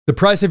The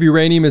price of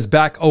uranium is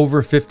back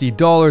over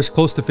 $50,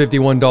 close to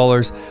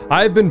 $51.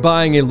 I've been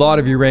buying a lot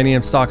of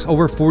uranium stocks,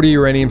 over 40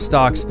 uranium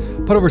stocks,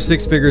 put over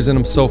 6 figures in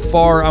them so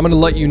far. I'm going to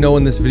let you know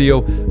in this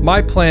video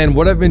my plan,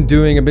 what I've been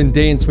doing. I've been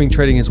day and swing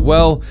trading as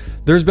well.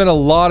 There's been a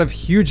lot of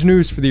huge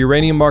news for the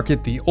uranium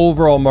market, the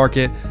overall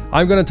market.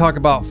 I'm going to talk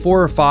about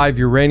 4 or 5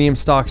 uranium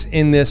stocks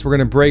in this. We're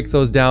going to break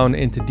those down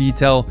into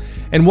detail.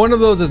 And one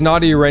of those is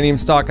not a uranium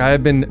stock. I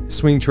have been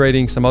swing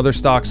trading some other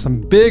stocks, some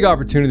big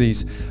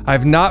opportunities.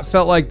 I've not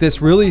felt like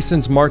this really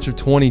since March of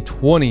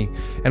 2020.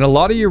 And a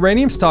lot of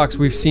uranium stocks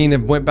we've seen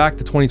have went back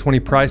to 2020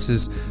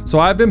 prices. So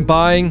I've been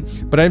buying,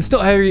 but I'm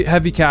still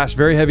heavy cash,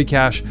 very heavy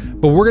cash.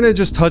 But we're going to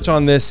just touch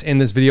on this in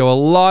this video. A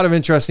lot of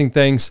interesting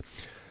things.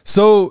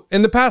 So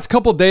in the past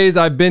couple days,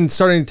 I've been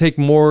starting to take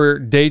more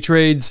day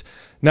trades.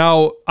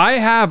 Now, I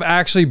have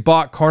actually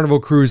bought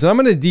Carnival Cruise, and I'm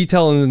going to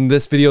detail in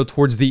this video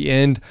towards the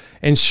end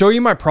and show you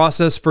my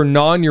process for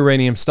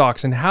non-uranium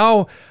stocks and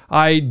how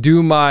I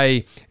do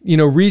my,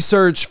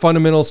 research,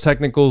 fundamentals,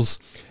 technicals,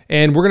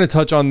 and we're going to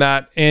touch on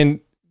that.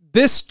 And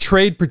this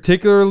trade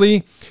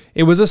particularly,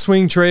 it was a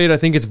swing trade. I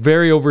think it's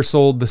very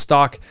oversold. The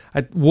stock,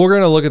 we're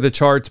going to look at the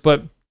charts,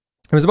 but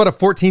it was about a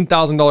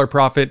 $14,000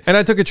 profit, and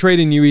I took a trade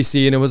in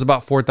UEC, and it was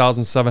about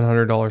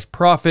 $4,700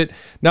 profit.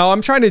 Now,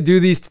 I'm trying to do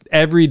these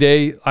every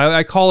day.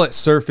 I call it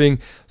surfing.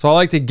 So I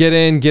like to get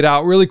in, get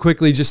out really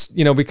quickly, just,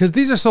 because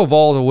these are so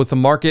volatile with the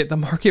market. The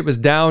market was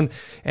down,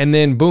 and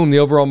then boom, the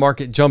overall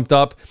market jumped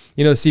up.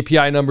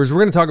 CPI numbers.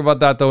 We're going to talk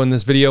about that though in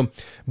this video.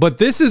 But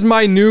this is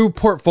my new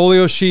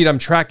portfolio sheet. I'm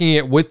tracking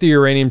it with the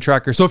uranium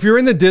tracker. So if you're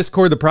in the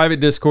Discord, the private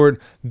Discord,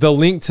 the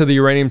link to the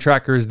uranium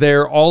tracker is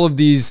there. All of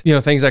these,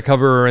 things I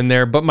cover are in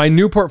there. But my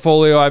new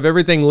portfolio, I have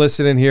everything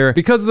listed in here.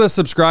 Because of the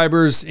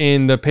subscribers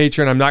in the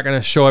Patreon, I'm not going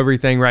to show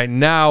everything right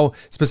now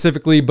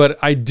specifically, but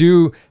I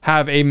do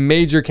have a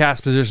major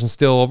cash position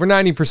still, over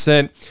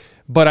 90%.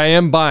 But I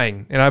am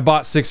buying, and I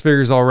bought 6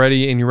 figures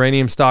already in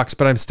uranium stocks,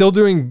 but I'm still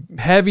doing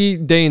heavy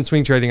day and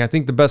swing trading. I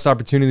think the best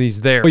opportunity is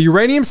there. But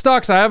uranium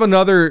stocks, I have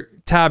another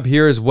tab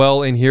here as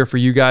well in here for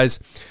you guys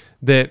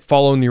that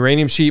follow in the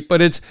uranium sheet,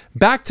 but it's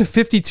back to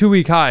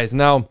 52-week highs.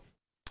 Now,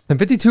 the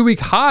 52-week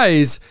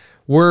highs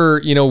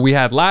were, we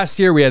had last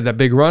year, we had that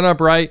big run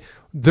up, right?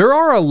 There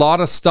are a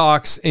lot of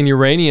stocks in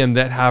uranium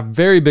that have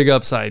very big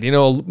upside.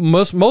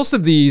 Most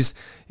of these,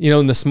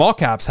 in the small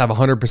caps have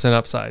 100%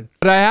 upside.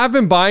 But I have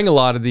been buying a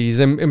lot of these,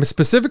 and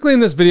specifically in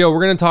this video,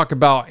 we're going to talk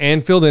about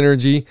Anfield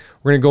Energy.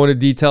 We're going to go into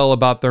detail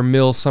about their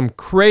mill, some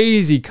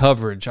crazy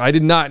coverage. I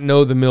did not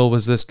know the mill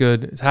was this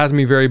good. It has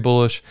me very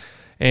bullish.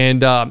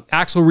 And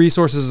Axel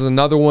Resources is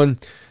another one.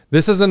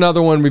 This is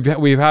another one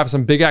we have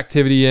some big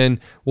activity in.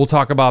 We'll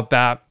talk about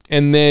that.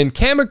 And then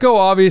Cameco,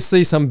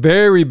 obviously, some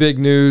very big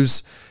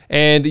news.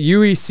 And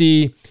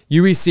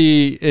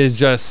UEC is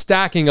just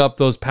stacking up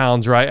those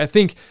pounds, right? I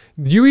think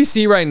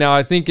UEC right now,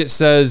 I think it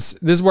says,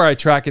 this is where I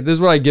track it, this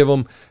is what I give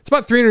them. It's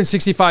about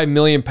 365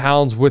 million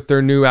pounds with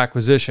their new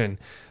acquisition.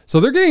 So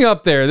they're getting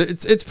up there.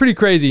 It's pretty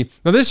crazy.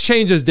 Now this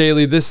changes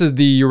daily. This is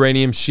the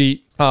uranium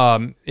sheet.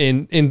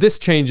 In this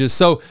changes.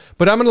 So,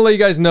 but I'm going to let you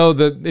guys know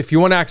that if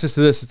you want access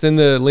to this, it's in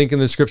the link in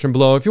the description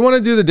below. If you want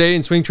to do the day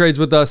and swing trades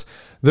with us,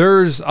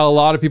 there's a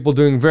lot of people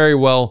doing very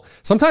well,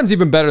 sometimes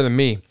even better than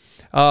me.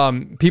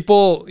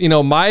 People,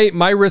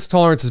 my risk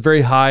tolerance is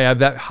very high. I have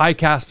that high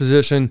cash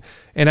position,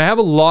 and I have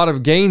a lot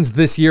of gains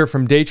this year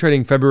from day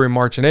trading February,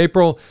 March, and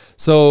April.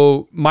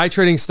 So my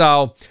trading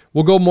style,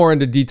 we'll go more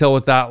into detail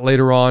with that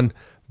later on.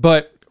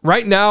 But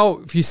right now,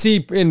 if you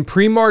see in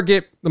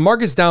pre-market, the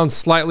market's down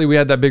slightly. We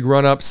had that big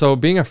run up. So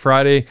being a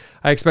Friday,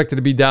 I expect it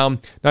to be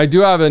down. Now I do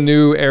have a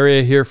new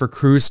area here for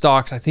cruise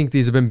stocks. I think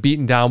these have been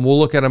beaten down. We'll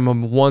look at them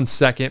in 1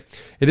 second.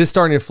 It is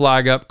starting to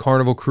flag up,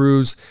 Carnival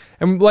Cruise.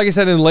 And like I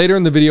said, later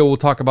in the video, we'll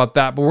talk about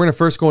that. But we're going to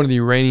first go into the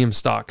uranium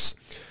stocks.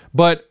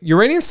 But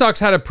uranium stocks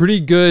had a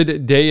pretty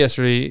good day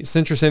yesterday.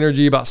 Centrus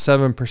Energy, about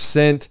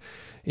 7%.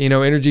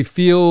 Energy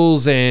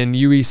Fuels and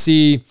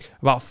UEC,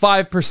 about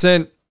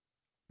 5%.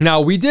 Now,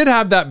 we did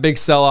have that big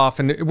sell-off,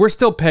 and we're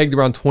still pegged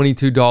around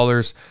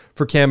 $22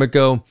 for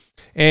Cameco,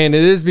 and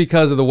it is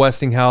because of the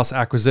Westinghouse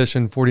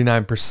acquisition,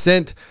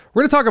 49%.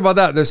 We're going to talk about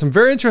that. There's some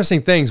very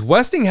interesting things.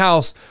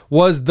 Westinghouse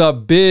was the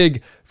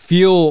big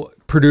fuel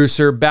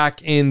producer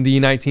back in the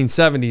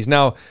 1970s.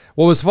 Now,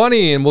 what was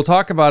funny, and we'll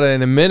talk about it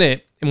in a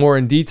minute more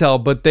in detail,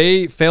 but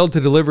they failed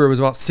to deliver. It was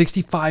about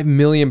 65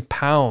 million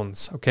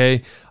pounds,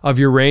 okay, of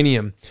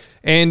uranium.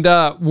 And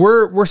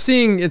we're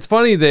seeing, it's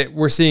funny that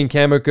we're seeing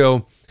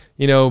Cameco,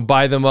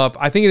 buy them up.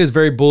 I think it is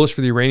very bullish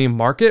for the uranium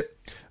market,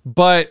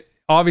 but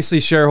obviously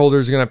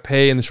shareholders are going to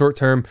pay in the short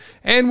term.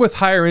 And with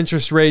higher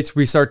interest rates,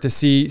 we start to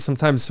see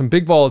sometimes some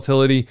big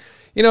volatility.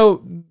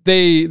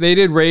 They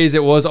did raise,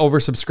 it was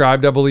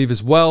oversubscribed, I believe,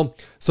 as well.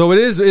 So it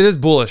is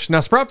bullish. Now,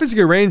 Sprott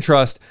Physical Uranium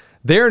Trust,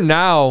 they're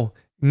now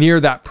near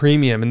that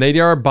premium, and they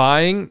are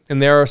buying, and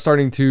they are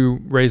starting to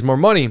raise more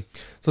money.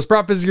 So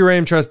Sprott Physical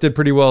Uranium Trust did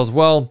pretty well as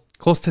well,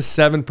 close to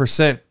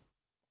 7%.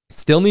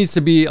 Still needs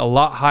to be a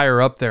lot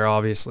higher up there,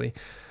 obviously.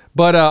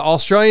 But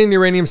Australian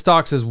uranium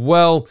stocks as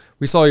well.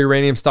 We saw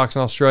uranium stocks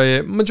in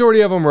Australia.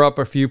 Majority of them were up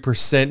a few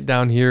percent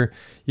down here.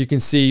 you can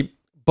see.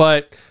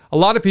 But a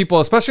lot of people,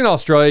 especially in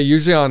Australia,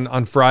 usually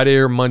on Friday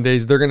or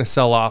Mondays, they're going to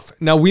sell off.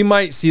 Now, we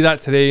might see that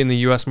today in the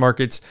US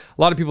markets.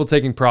 A lot of people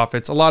taking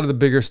profits. A lot of the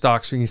bigger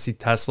stocks, we can see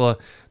Tesla,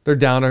 they're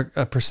down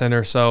a percent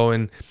or so.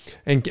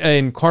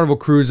 And Carnival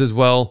Cruise as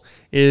well,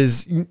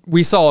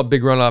 we saw a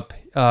big run up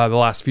the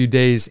last few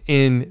days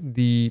in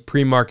the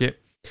pre-market.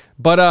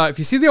 But if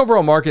you see the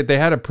overall market, they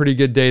had a pretty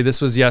good day.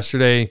 This was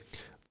yesterday,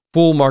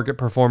 full market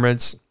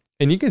performance.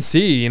 And you can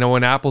see,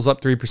 when Apple's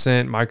up 3%,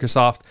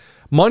 Microsoft,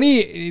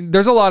 money,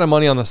 there's a lot of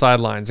money on the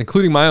sidelines,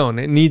 including my own.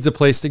 It needs a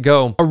place to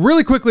go.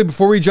 Really quickly,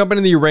 before we jump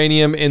into the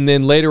uranium and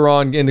then later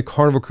on into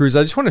Carnival Cruise,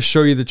 I just want to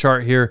show you the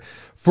chart here.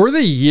 For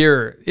the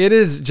year, it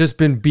has just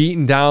been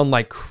beaten down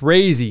like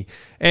crazy.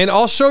 And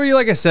I'll show you,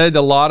 like I said,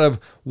 a lot of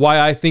why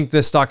I think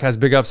this stock has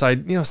big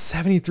upside.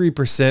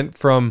 73%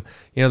 from,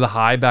 the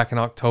high back in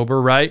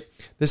October, right?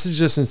 This is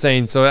just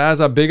insane. So it has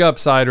a big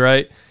upside,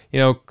 right?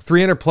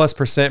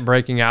 300+%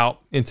 breaking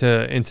out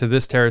into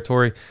this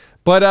territory.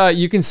 But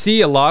you can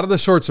see a lot of the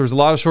shorts. There's a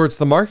lot of shorts.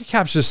 The market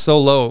cap's just so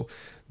low.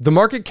 The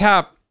market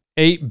cap,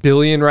 $8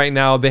 billion right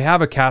now. They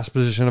have a cash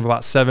position of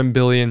about $7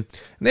 billion.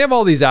 And they have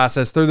all these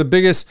assets. They're the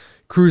biggest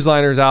cruise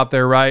liners out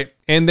there, right?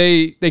 And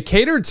they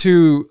cater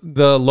to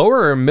the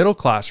lower and middle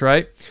class,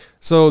 right?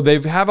 So they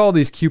have all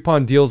these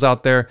coupon deals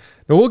out there.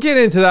 And we'll get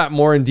into that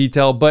more in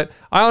detail. But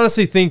I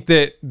honestly think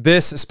that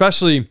this,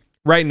 especially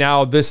right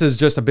now, this is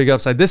just a big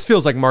upside. This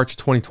feels like March of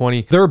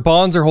 2020. Their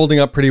bonds are holding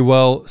up pretty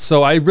well.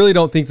 So I really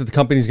don't think that the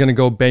company's going to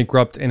go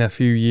bankrupt in a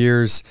few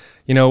years.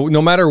 No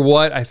matter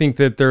what, I think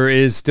that there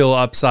is still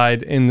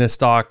upside in this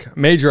stock,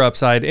 major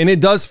upside. And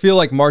it does feel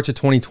like March of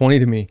 2020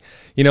 to me.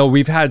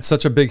 We've had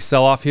such a big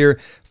sell-off here,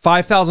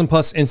 5,000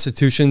 plus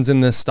institutions in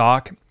this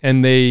stock,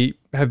 and they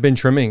have been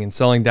trimming and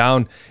selling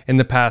down in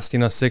the past,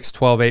 6,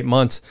 12, 8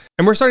 months.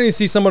 And we're starting to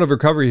see somewhat of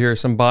recovery here,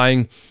 some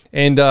buying.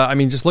 And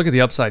just look at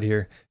the upside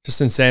here, just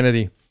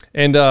insanity.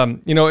 And,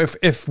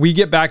 if we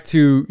get back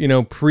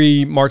to,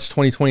 pre-March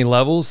 2020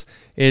 levels,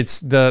 it's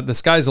the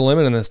sky's the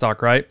limit in this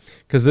stock, right?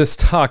 Because this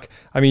stock,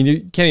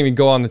 you can't even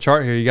go on the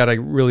chart here. You got to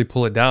really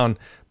pull it down.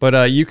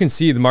 But you can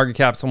see the market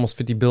cap's almost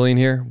 50 billion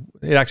here.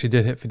 It actually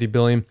did hit 50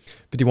 billion,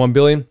 51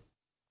 billion.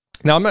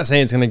 Now, I'm not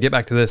saying it's going to get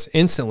back to this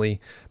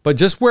instantly, but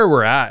just where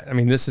we're at,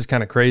 this is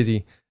kind of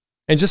crazy.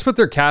 And just with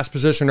their cash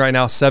position right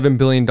now, $7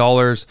 billion,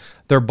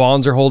 their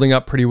bonds are holding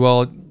up pretty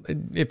well.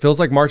 It feels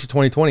like March of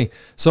 2020.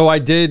 So I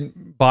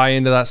did buy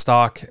into that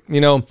stock.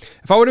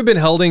 If I would have been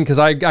holding, because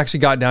I actually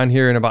got down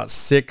here in about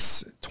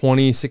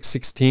 620,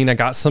 616, I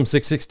got some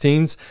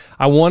 616s.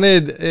 I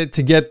wanted it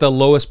to get the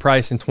lowest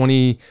price in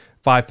 30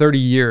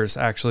 years,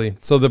 actually.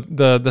 So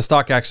the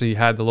stock actually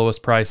had the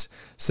lowest price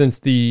since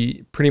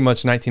pretty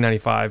much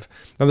 1995.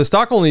 Now, the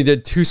stock only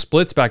did 2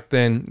 splits back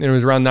then, and it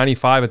was around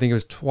 95. I think it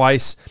was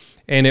twice,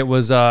 and it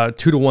was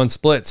 2-to-1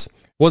 splits. It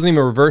wasn't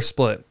even a reverse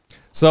split.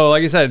 So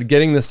like I said,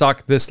 getting the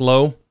stock this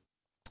low.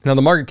 Now,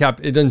 the market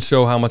cap, it doesn't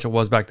show how much it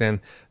was back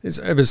then.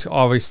 It was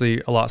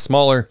obviously a lot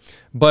smaller.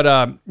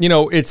 But,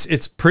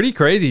 it's pretty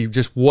crazy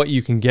just what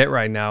you can get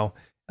right now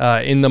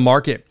in the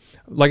market.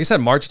 Like I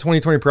said, March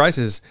 2020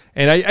 prices.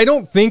 And I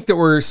don't think that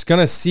we're going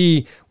to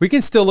see, we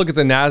can still look at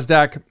the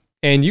NASDAQ,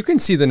 and you can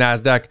see the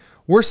NASDAQ.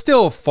 We're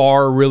still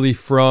far really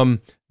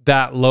from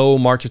that low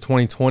March of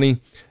 2020,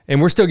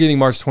 and we're still getting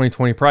March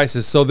 2020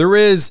 prices. So there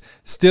is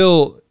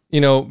still,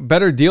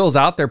 better deals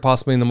out there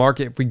possibly in the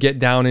market if we get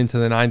down into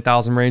the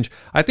 9,000 range.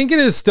 I think it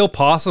is still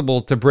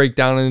possible to break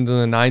down into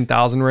the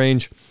 9,000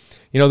 range.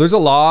 There's a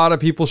lot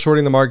of people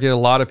shorting the market, a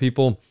lot of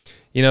people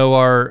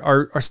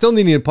are still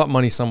needing to put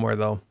money somewhere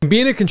though.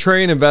 Being a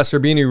contrarian investor,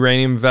 being a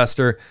uranium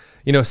investor,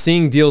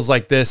 seeing deals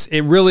like this,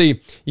 it really,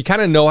 you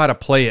kind of know how to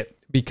play it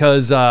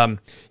because,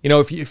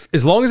 if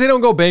as long as they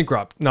don't go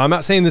bankrupt. Now, I'm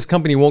not saying this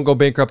company won't go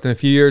bankrupt in a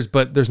few years,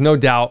 but there's no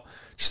doubt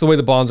just the way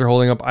the bonds are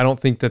holding up. I don't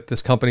think that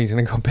this company is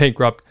going to go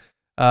bankrupt,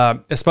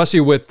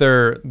 especially with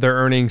their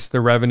earnings,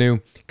 their revenue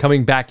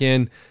coming back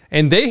in.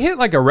 And they hit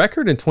like a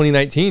record in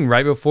 2019,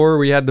 right before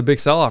we had the big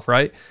sell-off,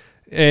 right?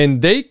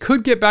 And they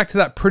could get back to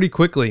that pretty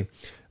quickly.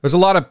 There's a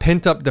lot of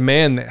pent-up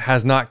demand that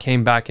has not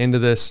came back into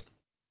this.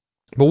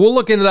 But we'll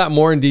look into that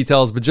more in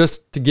details. But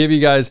just to give you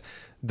guys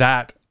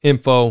that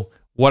info,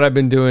 what I've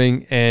been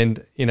doing.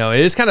 And, it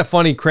is kind of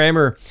funny.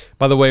 Kramer,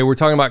 by the way, we're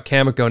talking about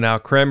Cameco now.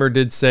 Kramer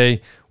did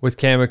say with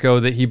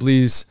Cameco that he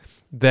believes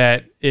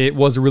that it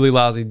was a really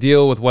lousy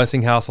deal with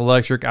Westinghouse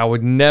Electric. I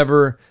would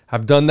never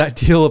have done that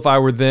deal if I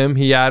were them,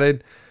 he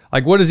added.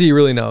 Like, what does he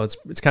really know?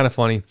 It's kind of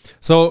funny.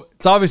 So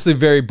it's obviously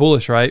very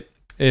bullish, right?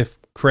 If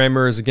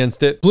Kramer is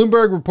against it.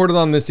 Bloomberg reported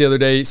on this the other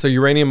day. So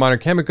uranium miner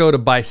Cameco to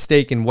buy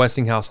stake in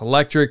Westinghouse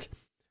Electric.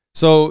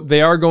 So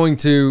they are going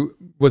to,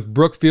 with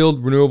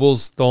Brookfield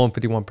Renewables, they'll own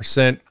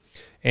 51%.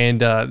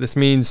 And this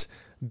means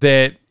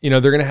that,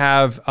 they're going to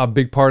have a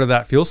big part of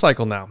that fuel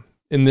cycle now.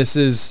 And this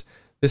is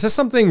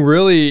something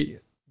really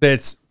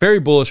that's very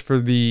bullish for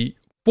the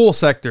full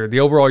sector, the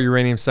overall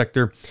uranium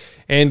sector.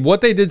 And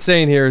what they did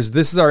say in here is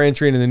this is our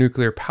entry into the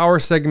nuclear power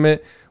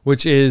segment,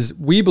 which is,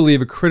 we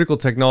believe, a critical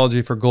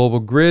technology for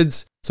global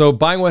grids. So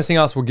buying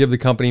Westinghouse will give the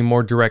company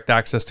more direct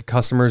access to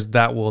customers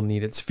that will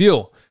need its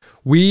fuel.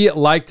 we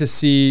like to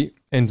see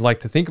and like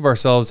to think of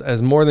ourselves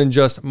as more than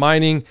just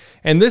mining.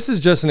 And this is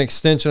just an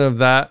extension of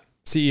that,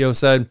 CEO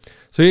said.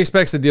 So he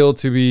expects the deal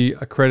to be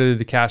accredited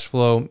to cash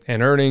flow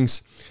and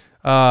earnings.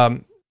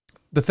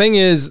 The thing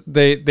is,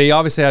 they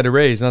obviously had to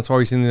raise, and that's why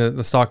we've seen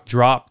the stock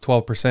drop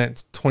 12%.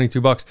 It's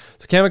 $22.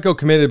 So Cameco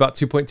committed about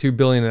 $2.2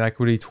 billion in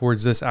equity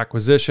towards this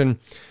acquisition.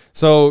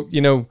 So,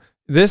 you know,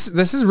 this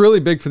is really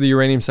big for the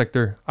uranium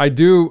sector. I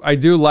do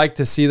like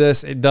to see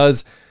this. It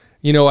does,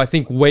 you know, I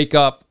think wake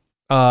up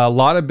a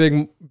lot of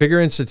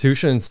bigger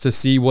institutions to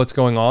see what's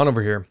going on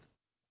over here.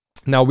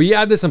 Now we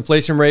add this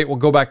inflation rate. We'll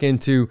go back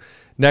into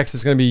next.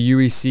 It's going to be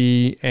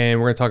UEC,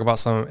 and we're going to talk about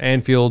some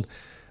Anfield.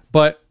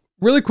 But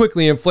really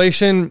quickly,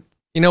 inflation.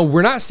 You know,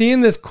 we're not seeing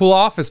this cool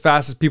off as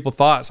fast as people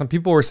thought. Some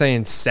people were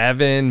saying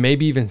 7,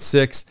 maybe even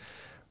 6,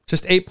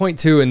 just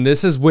 8.2. And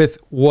this is with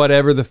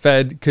whatever the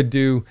Fed could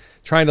do,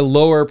 trying to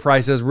lower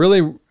prices, really,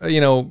 you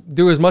know,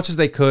 do as much as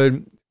they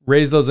could,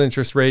 raise those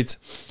interest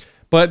rates.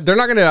 But they're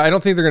not going to, I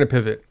don't think they're going to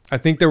pivot. I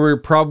think that we're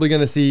probably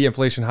going to see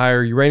inflation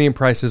higher. Uranium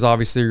prices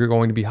obviously are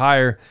going to be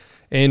higher.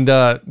 And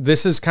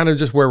this is kind of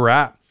just where we're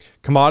at.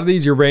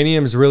 Commodities,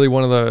 uranium is really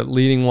one of the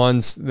leading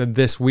ones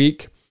this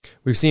week.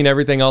 We've seen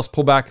everything else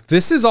pull back.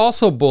 This is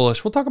also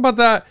bullish. We'll talk about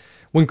that.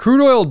 When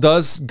crude oil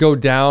does go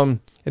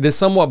down, it is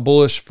somewhat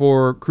bullish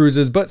for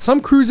cruises, but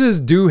some cruises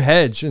do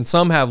hedge and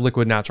some have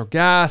liquid natural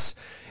gas.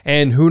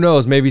 And who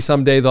knows, maybe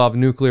someday they'll have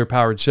nuclear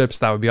powered ships.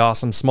 That would be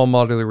awesome. Small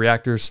modular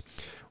reactors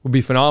would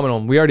be phenomenal.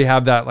 We already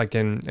have that like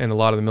in a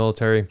lot of the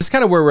military. This is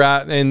kind of where we're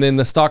at. And then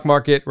the stock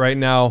market right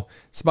now,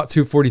 it's about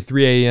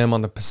 2:43 a.m.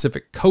 on the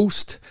Pacific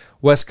coast,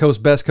 West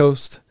Coast, best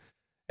coast.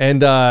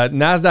 And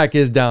NASDAQ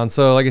is down.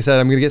 So like I said,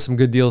 I'm going to get some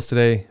good deals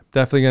today.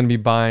 Definitely going to be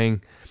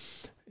buying,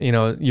 you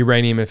know,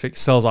 uranium if it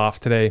sells off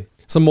today.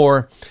 Some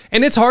more.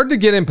 And it's hard to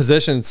get in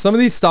positions. Some of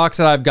these stocks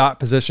that I've got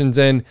positions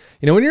in,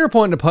 you know, when you're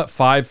wanting to put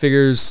 5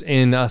 figures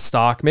in a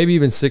stock, maybe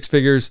even 6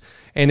 figures,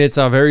 and it's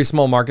a very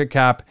small market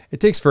cap, it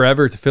takes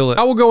forever to fill it.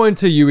 I will go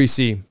into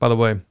UEC, by the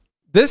way.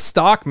 This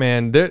stock,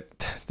 man,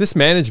 this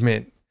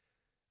management,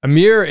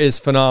 Amir is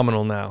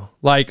phenomenal now.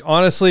 Like,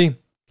 honestly,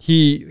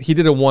 he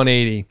did a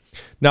 180.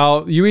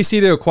 Now,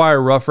 UEC to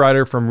acquire Rough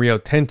Rider from Rio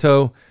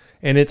Tinto,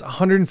 and it's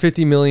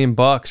 150 million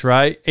bucks,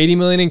 right? 80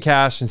 million in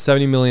cash and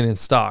 70 million in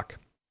stock.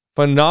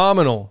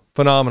 Phenomenal,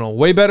 phenomenal.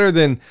 Way better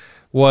than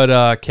what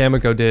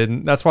Cameco did.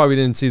 And that's why we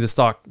didn't see the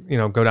stock, you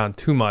know, go down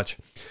too much.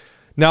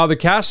 Now, the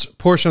cash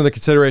portion of the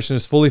consideration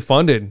is fully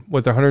funded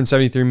with their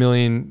 $173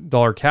 million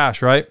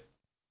cash, right?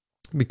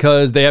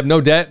 Because they have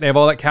no debt, they have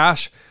all that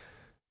cash.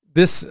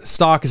 This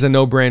stock is a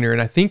no-brainer,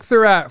 and I think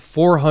they're at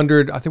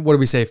 400. I think, what did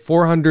we say?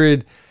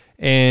 400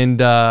 and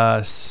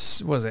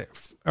what was it?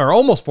 Or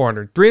almost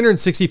 400.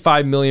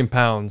 365 million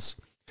pounds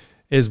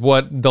is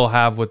what they'll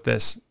have with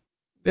this.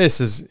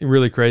 This is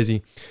really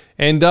crazy.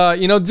 And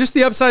you know, just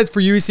the upsides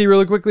for UEC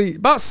really quickly,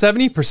 about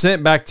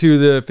 70% back to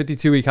the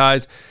 52-week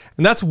highs.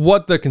 And that's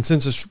what the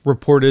consensus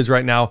report is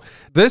right now.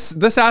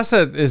 This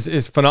asset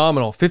is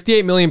phenomenal.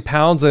 58 million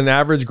pounds at an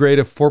average grade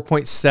of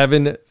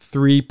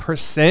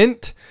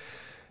 4.73%.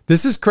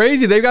 This is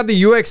crazy. They've got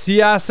the UXC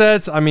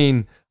assets. I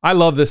mean, I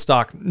love this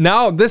stock.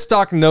 Now, this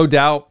stock, no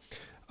doubt,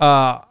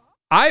 I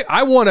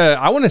want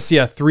to see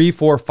a 3,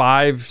 4,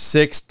 5,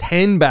 6,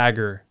 10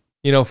 bagger,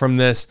 you know, from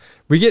this.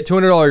 We get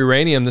 $200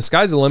 uranium. The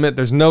sky's the limit.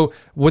 There's no,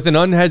 with an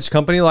unhedged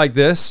company like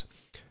this,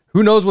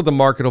 who knows what the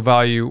market will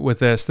value with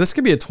this? This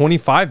could be a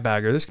 25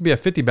 bagger. This could be a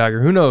 50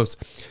 bagger. Who knows?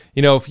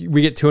 You know, if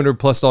we get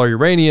 $200+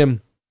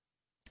 uranium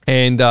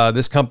and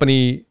this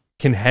company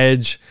can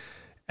hedge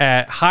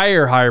at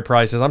higher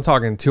prices, I'm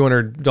talking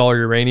 $200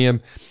 uranium,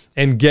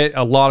 and get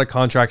a lot of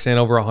contracts in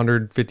over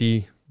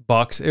 150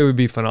 bucks, it would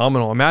be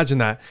phenomenal. Imagine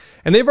that.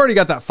 And they've already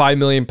got that 5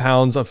 million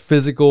pounds of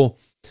physical.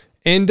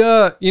 And,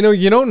 you know,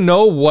 you don't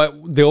know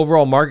what the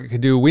overall market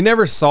could do. We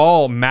never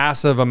saw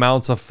massive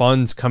amounts of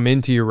funds come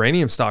into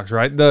uranium stocks,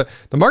 right? The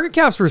market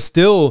caps were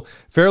still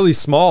fairly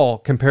small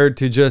compared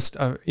to just,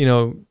 you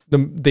know,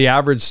 the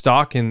average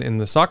stock in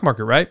the stock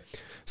market, right?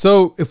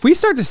 So if we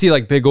start to see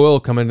like big oil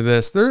come into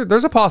this,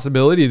 there's a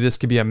possibility this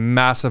could be a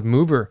massive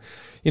mover.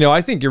 You know,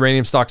 I think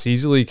uranium stocks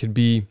easily could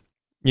be,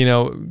 you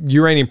know,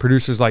 uranium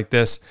producers like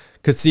this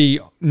could see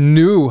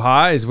new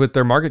highs with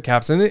their market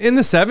caps. And in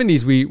the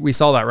 70s, we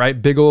saw that,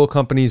 right? Big oil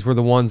companies were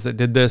the ones that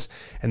did this,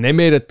 and they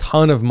made a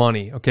ton of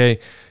money, okay?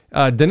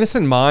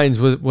 Denison Mines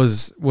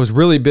was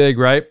really big,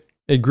 right?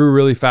 It grew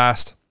really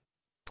fast.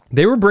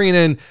 They were bringing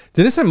in,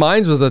 Denison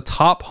Mines was the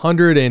top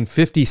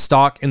 150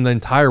 stock in the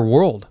entire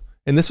world.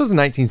 And this was the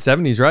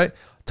 1970s, right?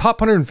 Top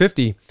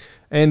 150.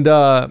 And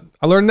I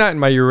learned that in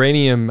my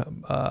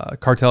uranium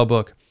cartel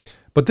book.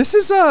 But this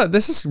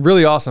is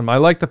really awesome. I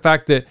like the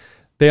fact that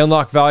they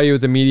unlock value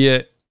with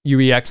immediate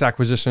UEX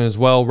acquisition as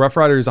well. Rough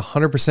Rider is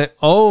 100%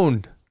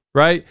 owned,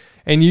 right?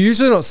 And you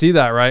usually don't see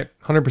that, right?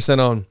 100%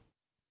 owned.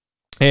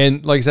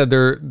 And like I said,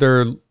 they're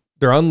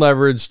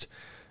unleveraged.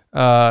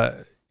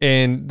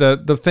 And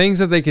the things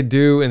that they could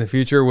do in the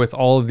future with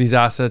all of these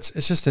assets,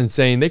 it's just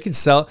insane. They could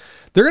sell.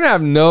 They're going to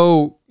have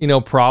no, you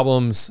know,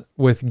 problems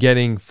with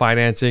getting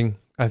financing.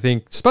 I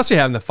think, especially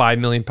having the 5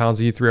 million pounds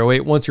of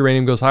U3O8 once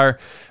uranium goes higher.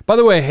 By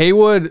the way,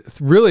 Haywood,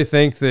 really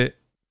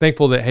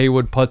thankful that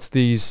Haywood puts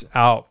these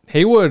out.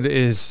 Haywood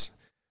is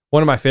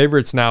one of my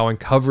favorites now in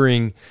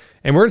covering,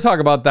 and we're going to talk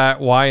about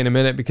that why in a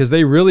minute, because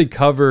they really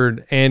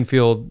covered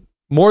Anfield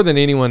more than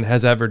anyone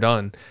has ever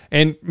done.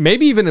 And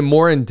maybe even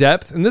more in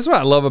depth. And this is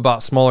what I love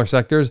about smaller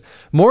sectors,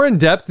 more in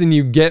depth than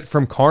you get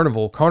from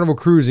Carnival. Carnival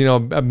Cruise, you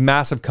know, a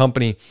massive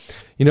company.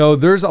 You know,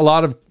 there's a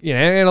lot of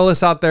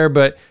analysts out there,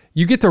 but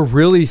you get to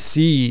really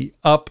see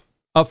up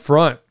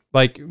front,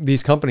 like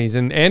these companies.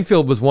 And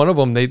Anfield was one of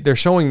them. They're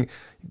showing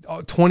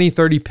 20,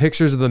 30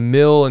 pictures of the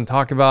mill and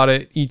talk about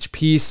it, each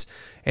piece.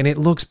 And it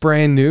looks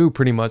brand new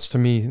pretty much to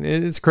me.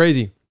 It's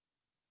crazy.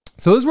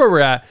 So this is where we're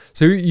at.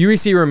 So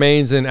UEC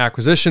remains in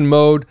acquisition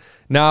mode.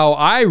 Now,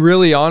 I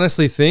really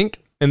honestly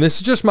think, and this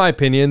is just my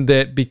opinion,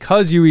 that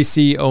because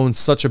UEC owns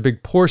such a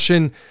big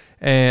portion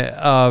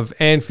of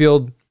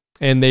Anfield,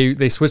 and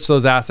they switched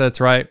those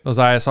assets, right? Those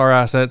ISR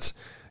assets,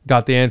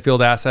 got the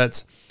Anfield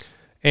assets,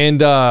 and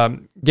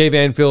gave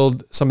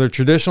Anfield some of their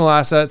traditional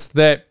assets,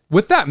 that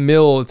with that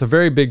mill, it's a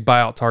very big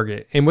buyout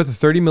target. And with a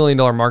 $30 million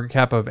market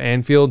cap of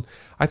Anfield,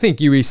 I think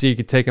UEC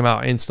could take them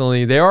out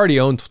instantly. They already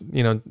own,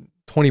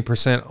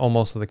 20%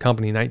 almost of the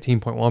company,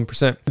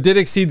 19.1%. It did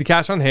exceed the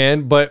cash on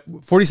hand, but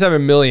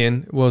 47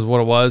 million was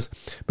what it was.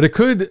 But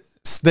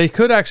they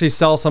could actually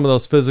sell some of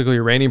those physical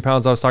uranium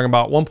pounds I was talking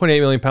about. 1.8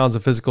 million pounds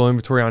of physical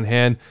inventory on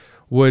hand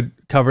would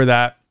cover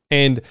that.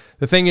 And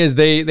the thing is,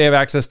 they have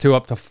access to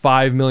up to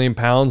 5 million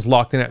pounds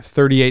locked in at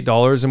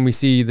 $38. And we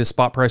see the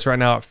spot price right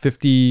now at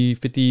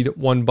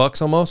 51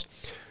 bucks almost.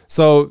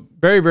 So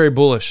very, very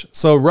bullish.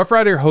 So Rough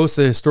Rider hosts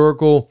a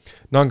historical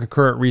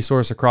non-concurrent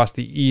resource across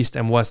the east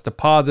and west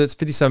deposits,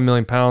 57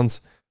 million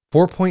pounds,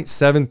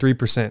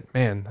 4.73%.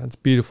 Man, that's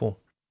beautiful.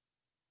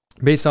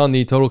 Based on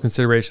the total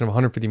consideration of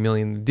 150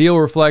 million, the deal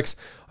reflects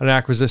an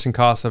acquisition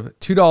cost of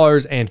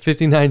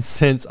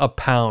 $2.59 a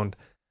pound.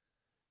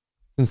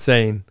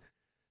 Insane.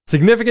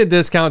 Significant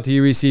discount to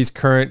UEC's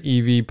current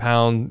EV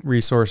pound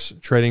resource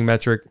trading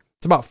metric.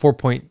 It's about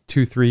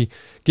 4.23.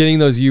 Getting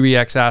those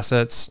UEX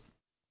assets,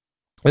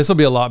 this will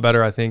be a lot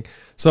better, I think.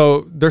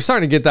 So they're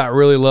starting to get that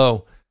really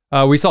low.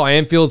 We saw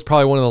Anfield's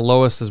probably one of the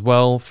lowest as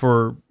well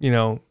for,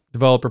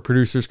 developer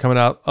producers coming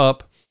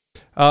up.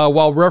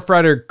 While Rough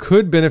Rider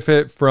could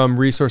benefit from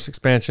resource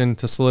expansion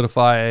to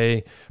solidify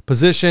a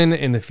position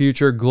in the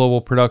future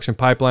global production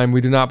pipeline,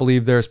 we do not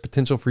believe there is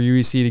potential for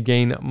UEC to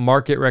gain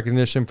market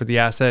recognition for the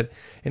asset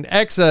in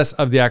excess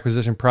of the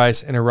acquisition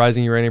price in a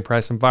rising uranium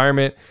price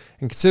environment,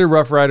 and consider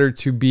Rough Rider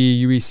to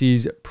be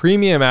UEC's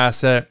premium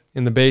asset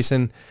in the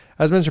basin.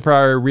 As mentioned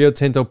prior, Rio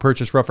Tinto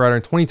purchased Rough Rider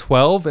in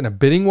 2012 in a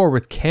bidding war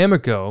with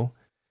Cameco,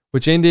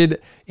 which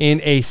ended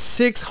in a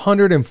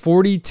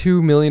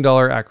 $642 million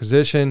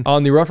acquisition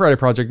on the Rough Rider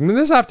project. I mean,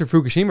 this is after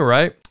Fukushima,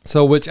 right?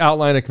 So, which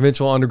outlined a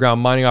conventional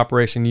underground mining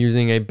operation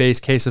using a base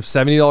case of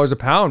 $70 a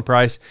pound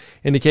price,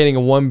 indicating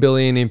a $1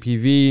 billion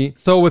NPV.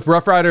 So with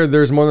Rough Rider,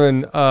 there's more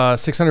than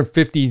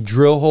 650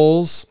 drill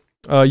holes.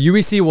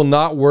 UEC will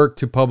not work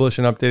to publish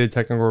an updated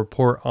technical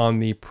report on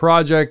the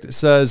project, it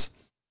says.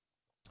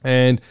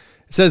 And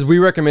it says, we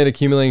recommend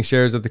accumulating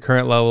shares at the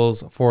current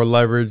levels for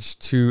leverage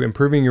to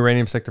improving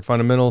uranium sector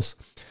fundamentals.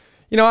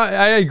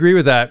 I agree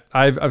with that.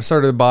 I've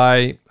started to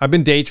buy. I've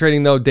been day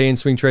trading though, day and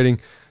swing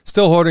trading,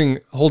 still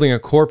holding a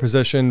core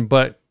position,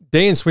 but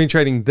day and swing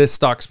trading this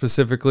stock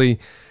specifically,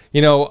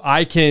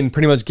 I can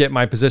pretty much get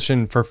my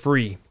position for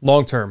free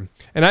long term.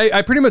 And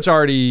I pretty much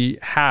already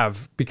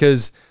have,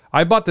 because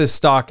I bought this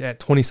stock at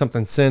 20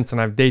 something cents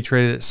and I've day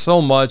traded it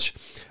so much.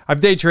 I've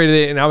day traded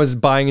it and I was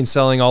buying and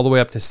selling all the way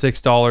up to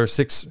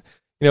 $6.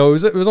 It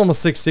was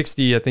almost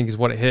 660, I think is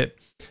what it hit.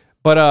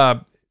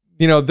 But,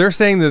 they're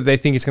saying that they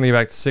think it's going to get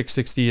back to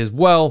 660 as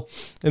well.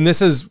 And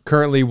this is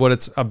currently what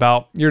it's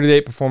about.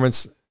 Year-to-date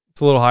performance,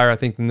 it's a little higher, I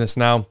think, than this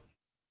now.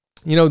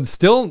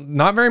 Still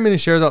not very many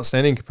shares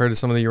outstanding compared to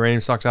some of the uranium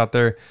stocks out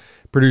there.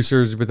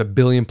 Producers with 1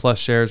 billion plus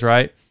shares,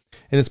 right?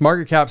 And its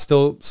market cap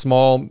still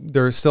small.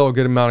 There's still a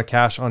good amount of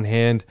cash on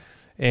hand.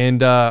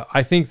 And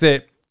I think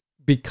that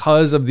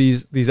because of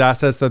these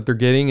assets that they're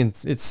getting, and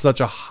it's such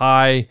a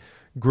high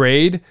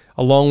grade,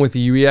 along with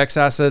the UEX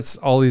assets,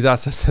 all these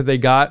assets that they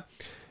got,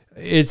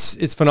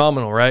 it's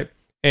phenomenal, right?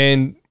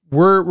 And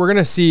we're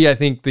gonna see, I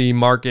think, the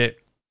market,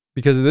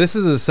 because this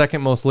is the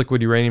second most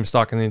liquid uranium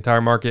stock in the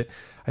entire market.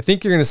 I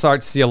think you're gonna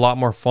start to see a lot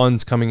more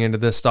funds coming into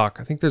this stock.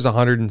 I think there's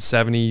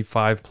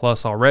 175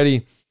 plus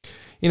already.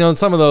 And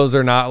some of those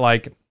are not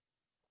like,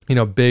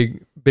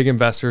 big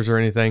investors or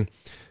anything.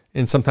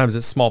 And sometimes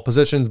it's small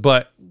positions,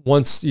 but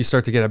once you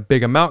start to get a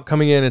big amount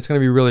coming in, it's gonna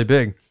be really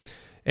big.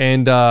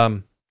 And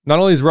not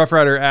only does Rough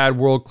Rider add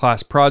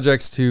world-class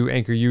projects to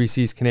anchor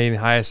UEC's Canadian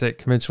high-asset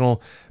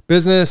conventional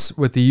business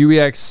with the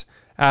UEX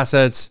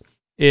assets,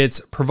 it's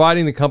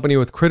providing the company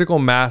with critical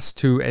mass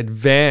to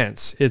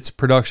advance its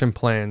production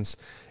plans.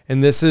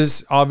 And this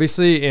is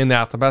obviously in the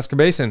Athabasca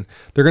Basin.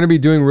 They're going to be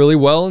doing really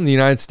well in the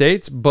United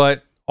States,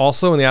 but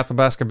also in the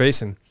Athabasca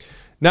Basin.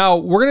 Now,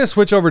 we're going to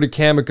switch over to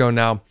Cameco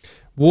now.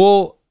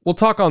 We'll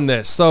talk on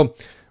this. So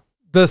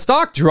the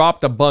stock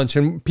dropped a bunch,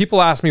 and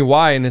people ask me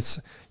why, and it's,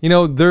 you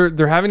know,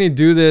 they're having to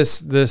do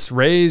this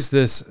raise,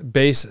 this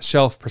base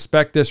shelf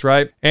prospectus,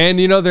 right? And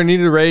you know, they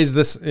needed to raise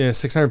this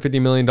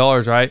 $650 million,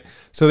 right?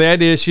 So they had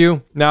to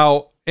issue.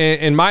 Now,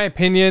 in my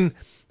opinion,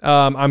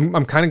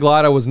 I'm kind of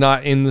glad I was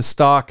not in the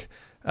stock.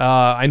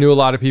 I knew a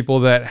lot of people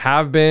that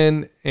have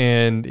been,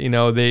 and you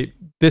know,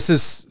 this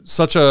is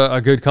such a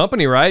good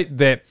company, right?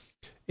 That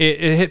it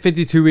hit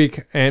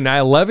 52-week and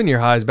 11-year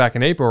highs back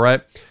in April,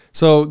 right?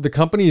 So the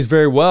company is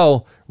very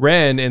well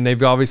ran, and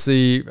they've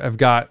obviously have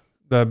got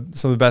some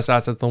of the best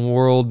assets in the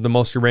world, the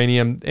most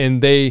uranium,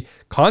 and they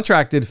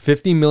contracted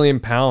 50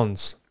 million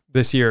pounds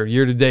this year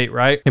to date,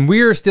 right? And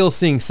we are still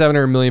seeing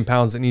 700 million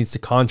pounds that needs to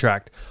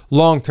contract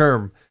long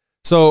term.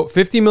 So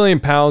 50 million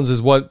pounds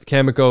is what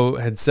Cameco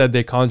had said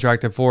they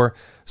contracted for.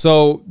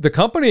 So the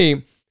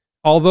company,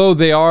 although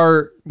they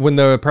are, when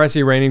the price of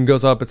uranium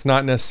goes up, it's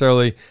not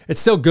necessarily, it's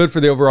still good for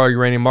the overall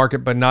uranium market,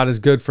 but not as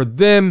good for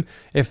them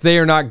if they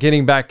are not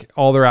getting back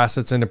all their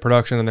assets into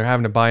production and they're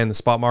having to buy in the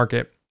spot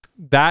market.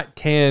 That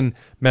can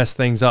mess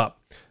things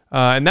up.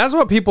 And that's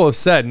what people have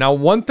said. Now,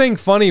 one thing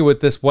funny with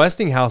this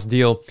Westinghouse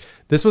deal,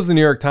 this was the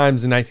New York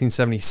Times in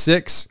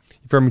 1976.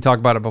 You've heard me talk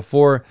about it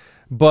before,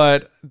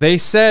 but they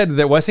said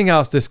that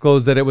Westinghouse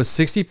disclosed that it was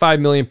 65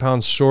 million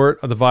pounds short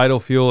of the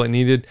vital fuel it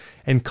needed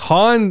and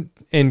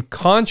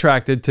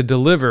contracted to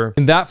deliver,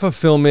 and that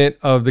fulfillment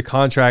of the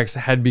contracts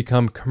had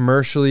become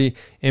commercially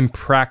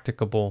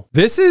impracticable.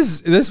 This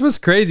was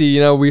crazy. You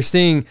know, we're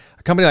seeing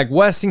a company like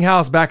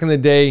Westinghouse back in the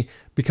day,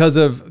 because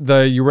of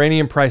the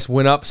uranium price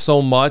went up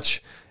so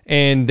much,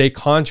 and they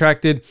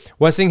contracted.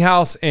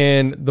 Westinghouse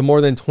and the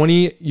more than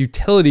 20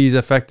 utilities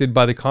affected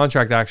by the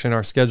contract action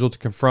are scheduled to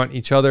confront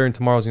each other in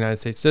tomorrow's United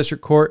States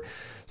District Court.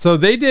 So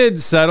they did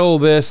settle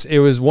this. It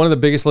was one of the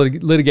biggest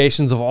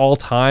litigations of all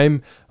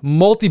time,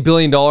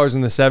 multi-billion dollars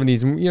in the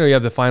 70s. You know, you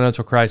have the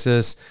financial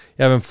crisis,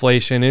 you have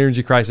inflation,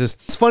 energy crisis.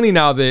 It's funny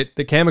now that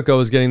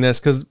Cameco is getting this,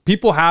 because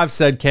people have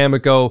said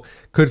Cameco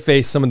could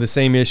face some of the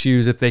same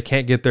issues if they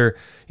can't get their,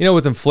 you know,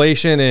 with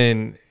inflation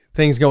and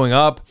things going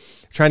up,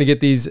 trying to get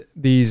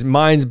these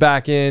mines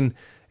back in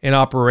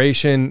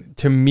operation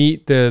to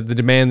meet the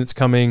demand that's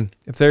coming.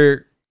 If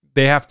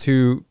they have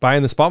to buy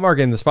in the spot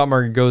market, and the spot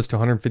market goes to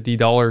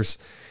 $150,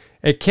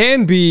 it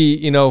can be,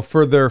 you know,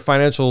 for their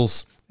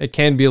financials, it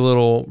can be a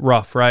little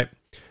rough, right?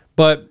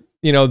 But,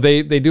 you know,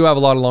 they do have a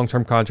lot of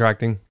long-term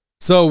contracting.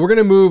 So we're going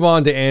to move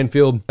on to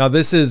Anfield. Now,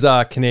 this is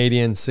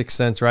Canadian, 6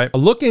 cents, right? A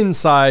look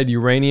inside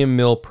uranium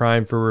mill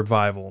prime for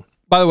revival.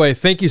 By the way,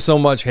 thank you so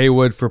much,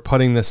 Haywood, for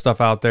putting this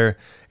stuff out there.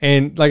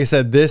 And like I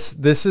said, this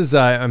is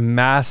a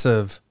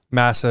massive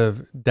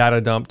data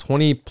dump,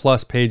 20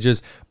 plus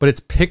pages, but it's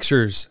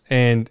pictures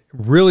and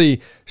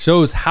really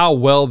shows how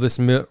well this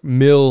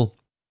mill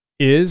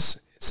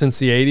is since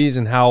the 80s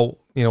and how,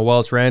 you know, well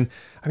it's ran.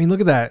 I mean,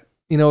 look at that.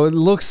 You know, it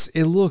looks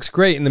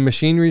great, and the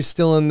machinery's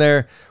still in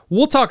there.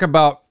 We'll talk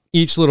about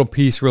each little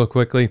piece real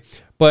quickly,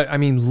 but I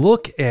mean,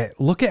 look at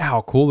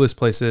how cool this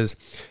place is.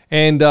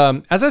 And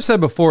as I've said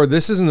before,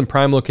 this is in the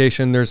prime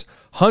location. There's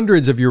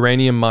hundreds of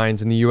uranium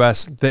mines in the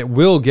US that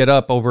will get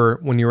up over,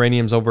 when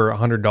uranium's over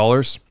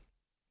 $100,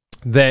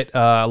 that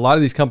a lot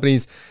of these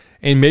companies,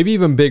 and maybe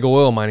even big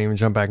oil, might even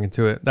jump back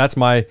into it. That's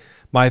my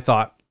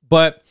thought.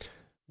 But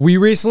we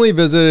recently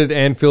visited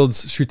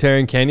Anfield's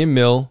Shootaring Canyon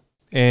Mill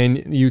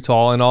in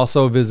Utah, and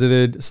also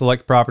visited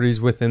select properties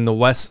within the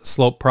West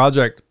Slope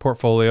project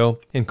portfolio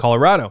in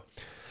Colorado.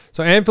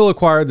 So Anfield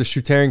acquired the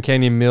Shootaring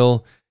Canyon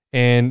Mill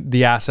and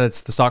the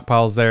assets, the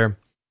stockpiles there,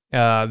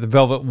 the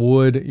Velvet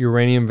Wood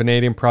Uranium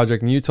Vanadium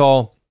Project in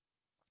Utah,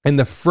 and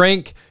the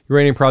Frank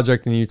Uranium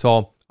Project in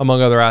Utah,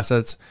 among other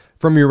assets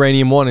from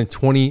Uranium One in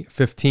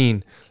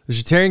 2015. The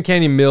Shootaring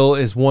Canyon Mill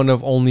is one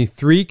of only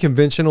 3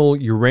 conventional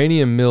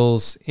uranium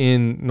mills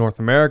in North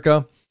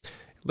America,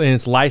 and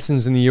it's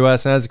licensed in the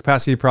US and has the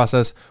capacity to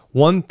process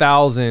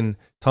 1,000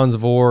 tons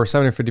of ore,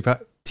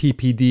 750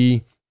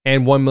 TPD,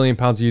 and 1 million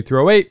pounds of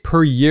U3O8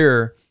 per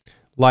year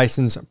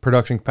licensed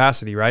production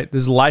capacity, right?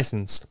 This is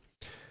licensed.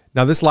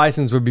 Now, this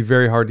license would be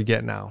very hard to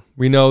get now.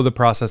 We know the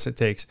process it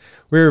takes.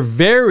 We're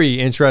very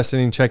interested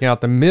in checking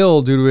out the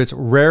mill due to its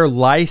rare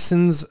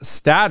license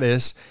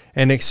status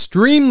and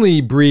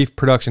extremely brief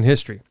production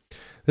history.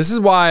 This is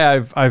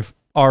why I've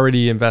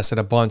already invested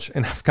a bunch,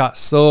 and I've got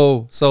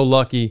so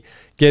lucky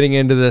getting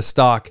into this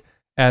stock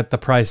at the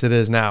price it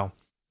is now.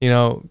 You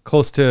know,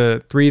 close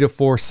to 3 to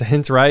 4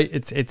 cents, right?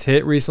 It's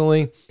hit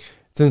recently.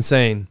 It's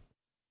insane.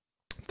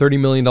 $30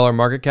 million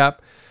market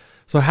cap.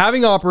 So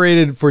having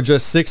operated for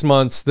just 6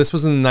 months, this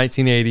was in the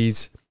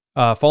 1980s,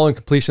 following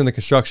completion of the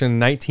construction in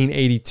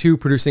 1982,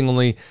 producing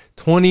only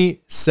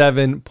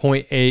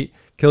 27.8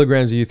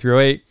 kilograms of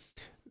U3O8.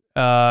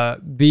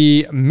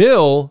 The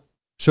mill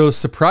shows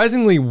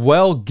surprisingly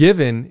well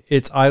given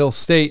its idle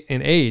state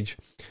and age.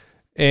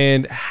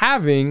 And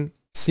having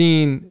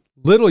seen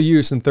little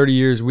use in 30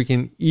 years, we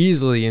can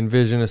easily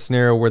envision a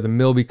scenario where the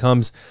mill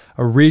becomes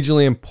a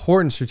regionally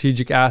important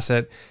strategic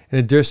asset in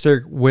a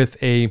district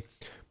with a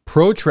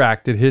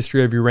protracted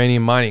history of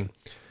uranium mining.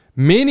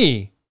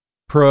 Many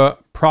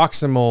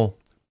proximal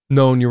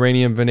known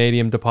uranium,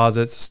 vanadium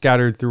deposits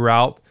scattered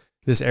throughout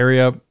this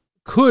area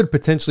could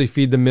potentially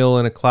feed the mill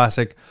in a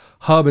classic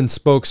hub and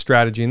spoke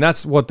strategy. And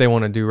that's what they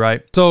want to do,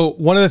 right? So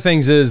one of the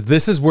things is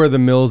this is where the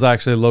mill is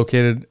actually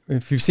located.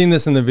 If you've seen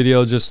this in the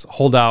video, just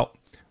hold out.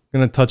 I'm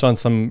going to touch on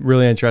some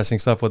really interesting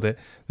stuff with it.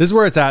 This is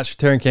where it's at,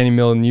 Sharon Canyon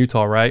Mill in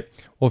Utah, right?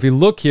 Well, if you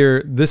look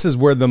here, this is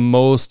where the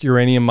most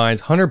uranium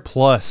mines, 100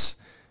 plus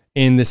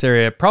in this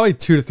area, probably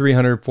 200 to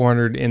 300,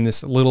 400 in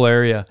this little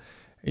area.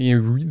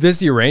 This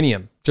is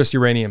uranium, just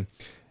uranium.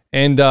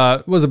 And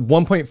it was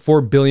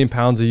 1.4 billion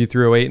pounds of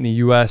U3O8 in the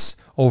US,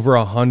 over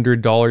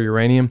 $100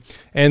 uranium.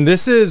 And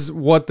this is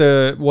what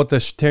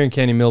the Sharon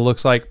Canyon Mill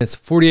looks like. It's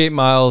 48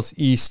 miles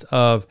east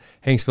of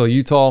Hanksville,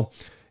 Utah.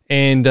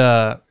 And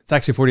it's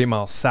actually 48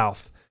 miles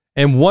south.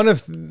 And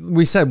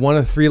we said one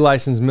of 3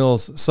 licensed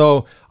mills.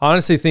 So I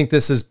honestly think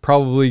this is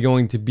probably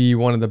going to be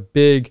one of the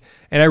big,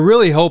 and I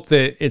really hope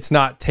that it's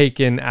not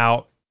taken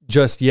out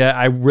just yet.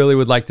 I really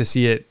would like to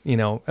see it,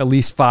 at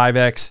least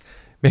 5x,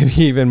 maybe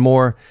even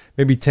more,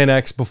 maybe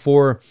 10x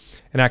before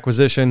an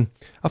acquisition.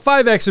 A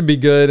 5x would be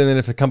good. And then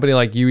if a company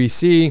like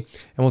UEC, and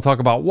we'll talk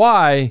about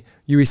why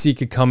UEC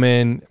could come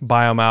in,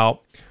 buy them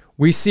out.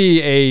 We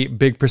see a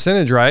big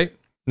percentage, right?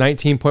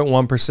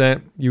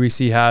 19.1%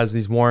 UEC has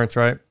these warrants,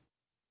 right?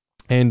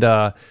 And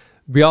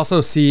we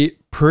also see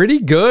pretty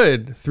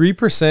good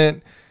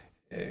 3%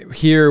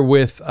 here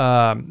with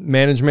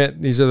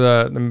management. These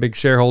are the big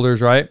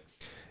shareholders, right?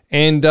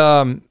 And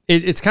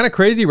it's kind of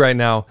crazy right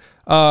now.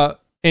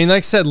 And like I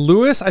said,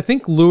 Lewis, I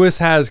think Lewis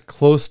has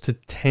close to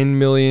 10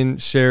 million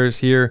shares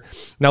here.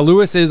 Now,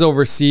 Lewis is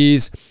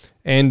overseas.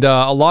 And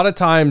a lot of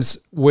times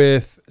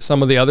with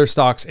some of the other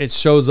stocks, it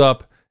shows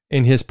up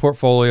in his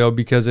portfolio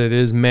because it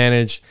is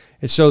managed.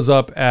 It shows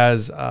up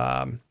as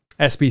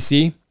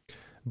SBC.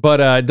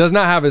 But it does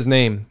not have his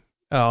name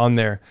on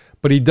there.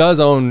 But he does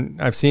own,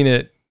 I've seen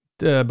it,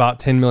 about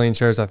 10 million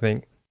shares, I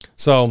think.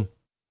 So,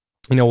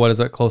 what is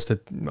it? Close to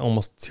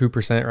almost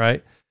 2%,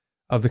 right?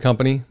 Of the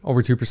company,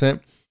 over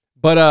 2%.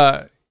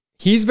 But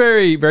he's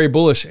very, very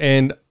bullish.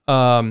 And,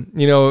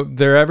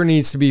 there ever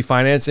needs to be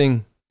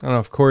financing. I don't know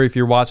if Corey, if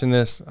you're watching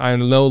this, I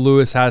know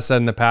Lewis has said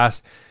in the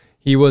past,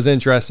 he was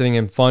interested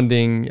in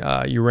funding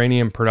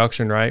uranium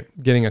production, right?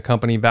 Getting a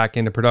company back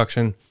into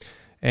production.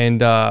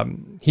 And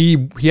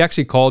he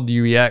actually called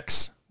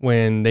UEX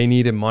when they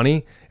needed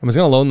money and was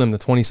going to loan them the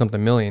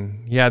 20-something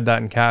million. He had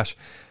that in cash.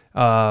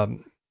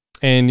 And,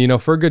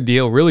 for a good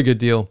deal, really good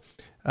deal.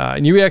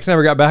 And UEX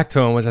never got back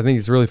to him, which I think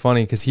is really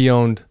funny because he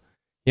owned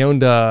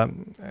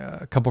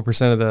a couple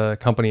percent of the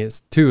company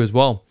too as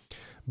well.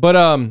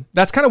 But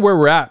that's kind of where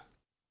we're at.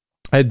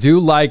 I do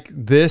like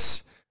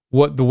this,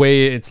 the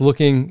way it's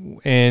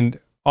looking. And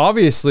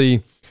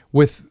obviously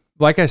with,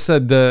 like I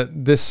said,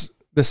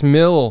 this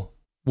mill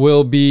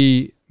will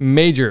be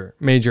major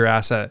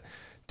asset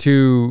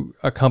to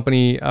a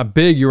company, a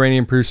big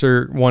uranium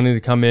producer wanting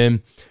to come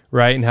in,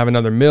 right, and have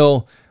another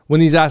mill when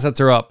these assets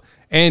are up.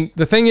 And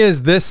the thing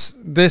is,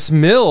 this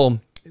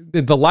mill,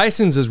 the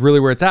license is really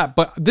where it's at.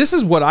 But this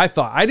is what I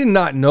thought. I did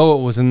not know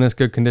it was in this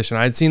good condition.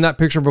 I had seen that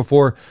picture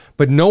before,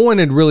 but no one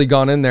had really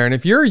gone in there. And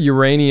if you're a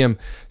uranium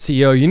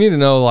CEO, you need to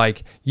know,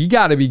 you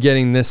got to be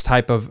getting this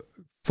type of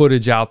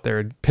footage out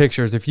there,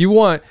 pictures. If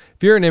you're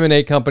an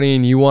M&A company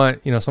and you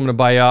want, someone to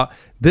buy out,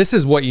 this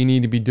is what you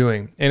need to be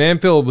doing. And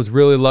Anfield was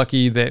really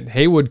lucky that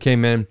Haywood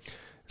came in.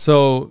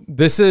 So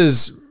this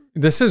is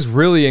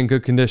really in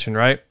good condition,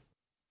 right?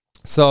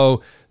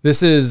 So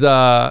this is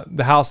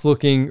the house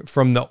looking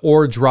from the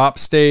ore drop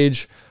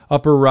stage,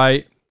 upper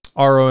right,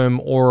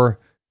 ROM ore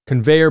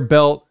conveyor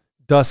belt,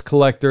 dust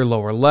collector,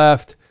 lower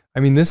left.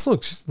 I mean, this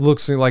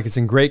looks like it's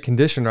in great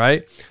condition,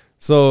 right?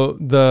 So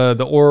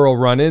the ore will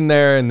run in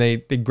there and they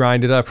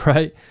grind it up,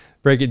 right?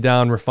 Break it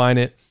down, refine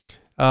it.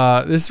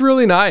 This is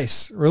really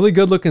nice, really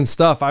good looking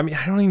stuff. I mean,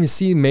 I don't even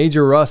see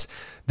major rust.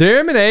 Their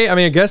M&A,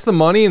 I guess the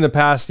money in the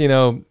past,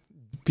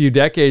 few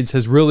decades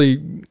has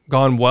really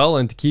gone well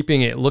into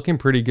keeping it looking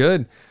pretty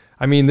good.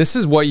 I mean, this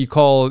is what you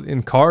call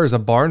in cars a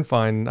barn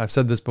find. I've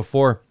said this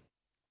before.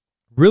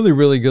 Really,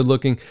 really good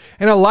looking.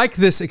 And I like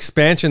this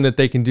expansion that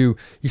they can do.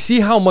 You see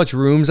how much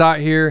room's out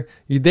here?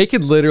 They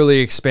could literally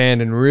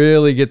expand and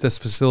really get this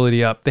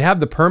facility up. They have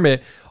the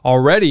permit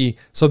already,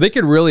 so they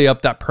could really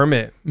up that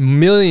permit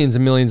millions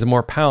and millions of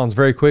more pounds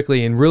very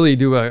quickly and really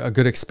do a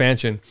good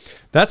expansion.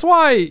 That's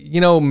why,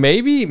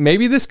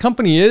 maybe this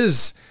company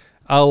is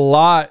a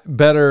lot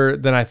better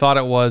than I thought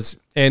it was.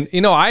 And,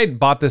 I had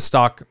bought this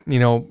stock,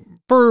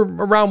 for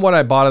around what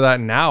I bought it at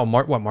now,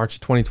 March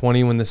of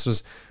 2020, when this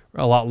was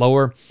a lot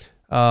lower.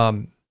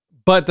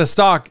 But the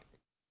stock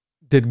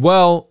did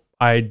well.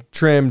 I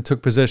trimmed,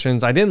 took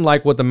positions. I didn't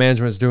like what the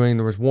management was doing.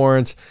 There was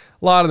warrants.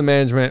 A lot of the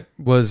management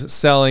was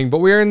selling, but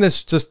we're in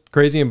this just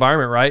crazy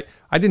environment, right?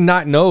 I did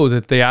not know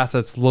that the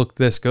assets looked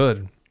this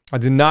good. I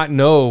did not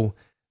know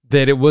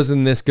that it was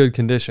in this good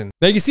condition.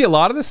 Now you can see a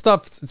lot of this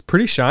stuff, it's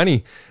pretty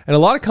shiny. And a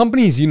lot of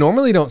companies, you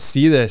normally don't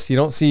see this. You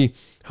don't see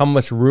how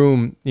much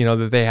room,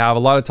 that they have. A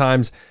lot of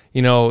times,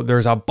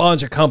 there's a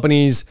bunch of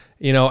companies,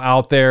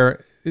 out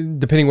there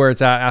depending where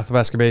it's at,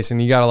 Athabasca Basin,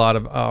 you got a lot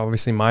of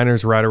obviously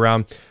miners right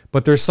around,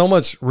 but there's so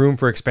much room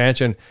for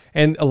expansion.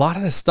 And a lot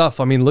of this stuff,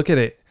 I mean, look at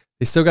it.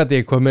 They still got the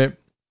equipment,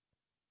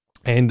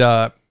 and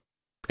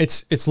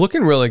it's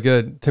looking really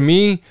good. To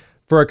me,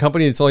 for a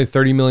company that's only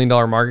 $30 million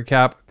market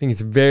cap, I think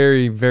it's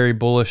very, very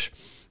bullish.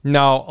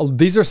 Now,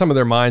 these are some of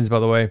their mines, by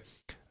the way.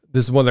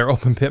 This is one of their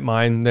open pit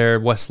mine, their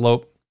West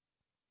Slope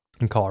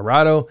in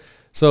Colorado.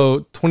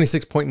 So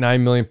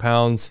 26.9 million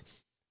pounds.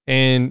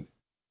 And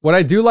what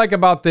I do like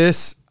about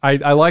this,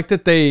 I like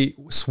that they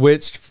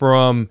switched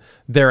from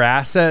their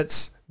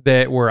assets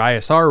that were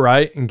ISR,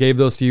 right, and gave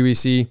those to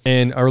UEC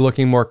and are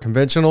looking more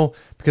conventional,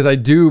 because I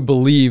do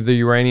believe the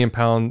uranium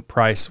pound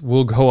price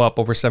will go up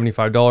over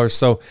 $75.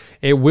 So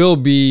it will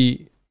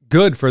be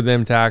good for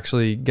them to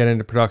actually get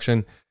into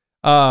production.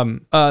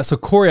 So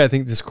Corey, I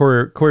think this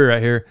Corey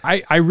right here,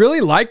 I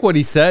really like what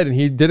he said, and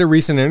he did a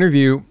recent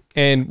interview,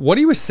 and what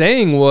he was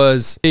saying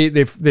was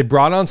they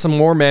brought on some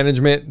more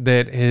management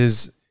that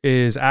is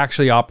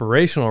actually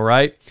operational,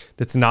 right?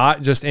 That's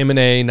not just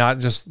M&A, not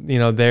just, you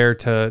know, there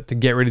to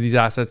get rid of these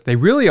assets. They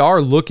really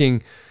are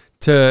looking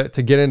to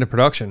get into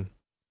production.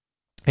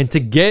 And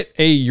to get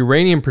a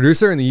uranium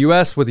producer in the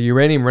US with a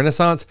uranium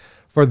renaissance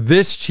for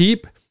this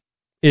cheap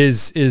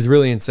is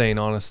really insane,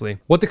 honestly.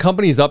 What the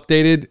company's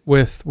updated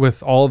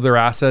with all of their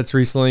assets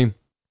recently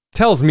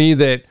tells me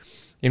that,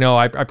 you know,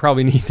 I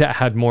probably need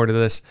to add more to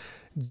this,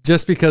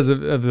 just because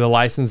of the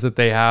license that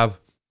they have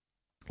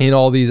in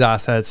all these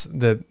assets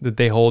that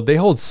they hold. They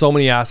hold so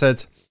many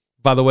assets.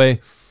 By the way,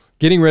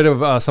 getting rid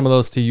of some of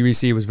those to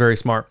UEC was very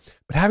smart.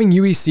 But having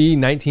UEC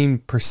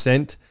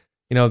 19%,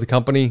 you know, the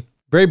company,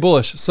 very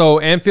bullish. So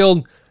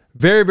Anfield,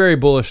 very, very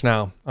bullish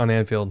now on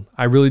Anfield.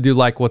 I really do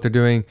like what they're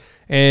doing.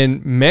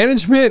 And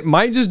management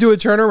might just do a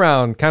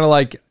turnaround, kind of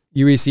like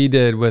UEC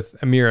did with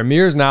Amir.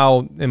 Amir's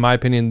now, in my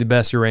opinion, the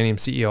best uranium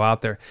CEO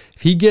out there.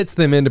 If he gets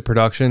them into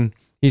production,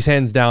 he's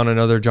hands down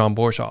another John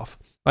Borshoff.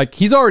 Like,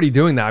 he's already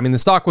doing that. I mean, the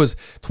stock was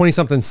 20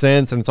 something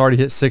cents and it's already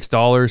hit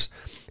 $6.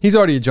 He's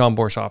already a John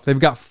Borshoff. They've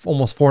got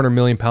almost 400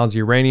 million pounds of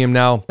uranium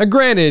now. Now,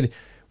 granted,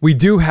 we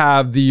do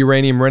have the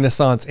uranium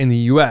renaissance in the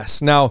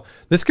US. Now,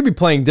 this could be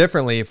playing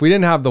differently. If we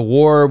didn't have the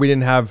war, we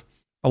didn't have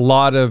a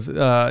lot of,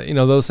 you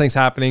know, those things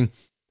happening,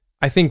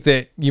 I think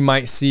that you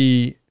might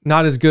see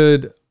not as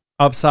good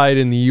upside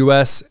in the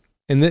US.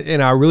 And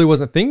I really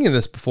wasn't thinking of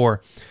this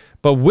before.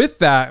 But with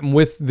that, and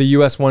with the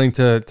US wanting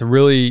to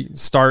really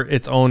start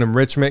its own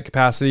enrichment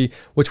capacity,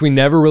 which we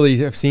never really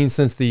have seen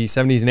since the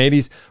 70s and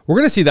 80s, we're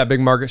going to see that big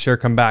market share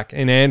come back.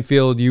 In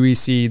Anfield,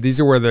 UEC, these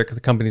are where the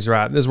companies are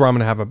at. This is where I'm going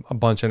to have a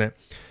bunch in it.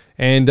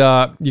 And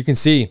you can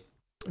see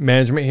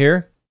management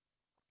here.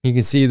 You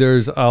can see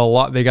there's a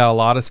lot. They got a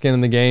lot of skin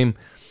in the game,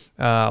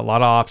 a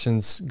lot of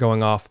options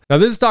going off. Now,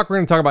 this is stock we're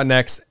going to talk about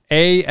next,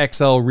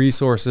 AXL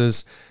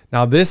Resources.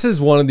 Now, this is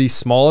one of the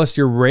smallest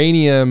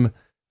uranium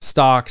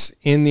stocks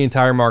in the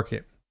entire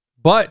market,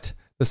 but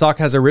the stock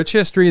has a rich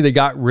history. They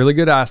got really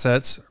good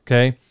assets.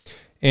 Okay.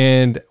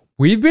 And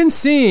we've been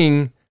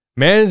seeing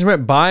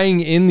management buying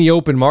in the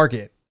open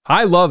market.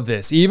 I love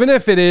this. Even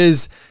if it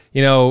is,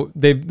 you know,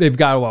 they've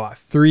got what,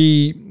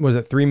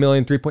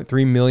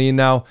 3.3 million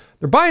now.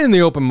 They're buying in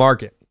the open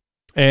market.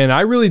 And I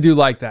really do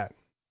like that.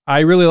 I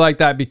really like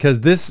that,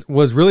 because this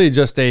was really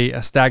just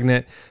a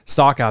stagnant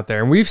stock out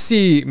there. And we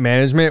see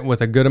management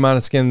with a good amount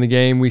of skin in the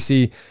game. We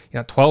see, you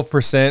know,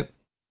 12%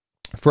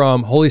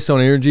 from Holy Stone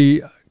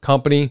Energy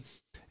Company.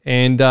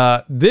 And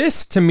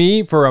this, to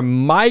me, for a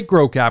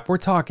micro cap, we're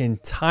talking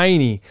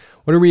tiny.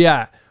 What are we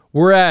at?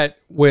 We're at,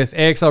 with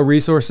AXL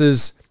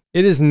Resources,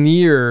 it is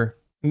near,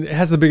 it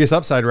has the biggest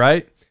upside,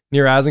 right?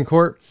 Near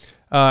Azincourt,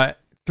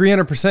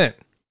 300%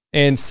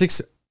 and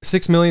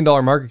 $6 million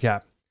market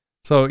cap.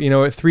 So, you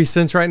know, at 3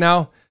 cents right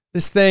now,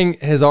 this thing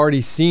has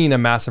already seen a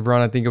massive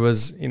run. I think it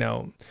was, you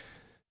know,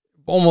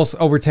 almost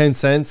over 10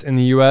 cents in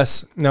the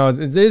US. Now, it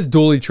is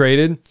dually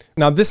traded.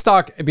 Now, this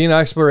stock, being an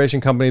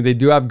exploration company, they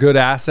do have good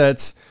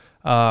assets.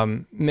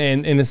 And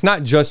it's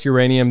not just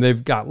uranium.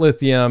 They've got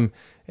lithium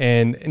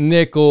and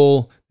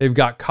nickel. They've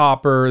got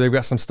copper. They've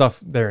got some stuff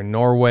there in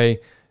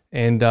Norway,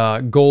 and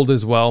gold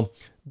as well.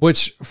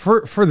 Which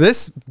for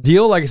this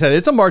deal, like I said,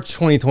 it's a March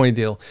 2020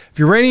 deal. If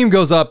uranium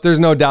goes up, there's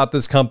no doubt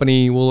this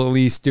company will at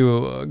least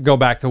go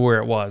back to where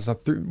it was,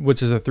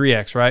 which is a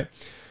 3x, right?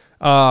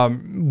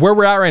 Where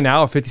we're at right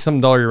now,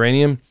 $50-something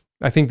uranium,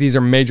 I think these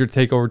are major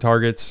takeover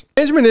targets.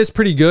 Management is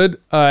pretty good.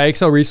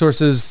 AXL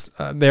Resources,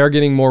 they are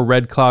getting more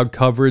red cloud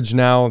coverage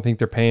now. I think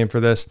they're paying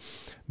for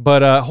this,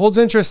 but holds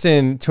interest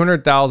in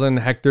 200,000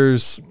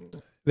 hectares.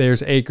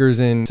 There's acres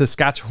in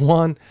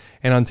Saskatchewan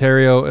and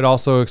Ontario. It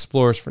also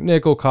explores for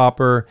nickel,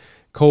 copper,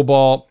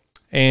 cobalt,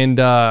 and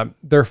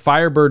their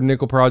Firebird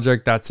nickel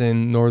project that's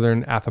in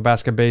northern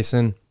Athabasca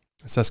Basin,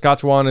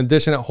 Saskatchewan. In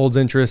addition, it holds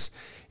interest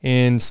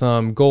in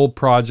some gold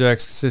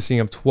projects consisting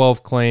of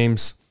 12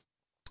 claims.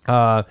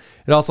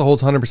 It also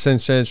holds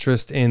 100%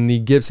 interest in the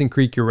Gibson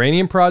Creek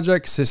Uranium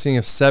Project, consisting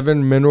of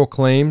 7 mineral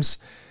claims,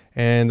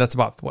 and that's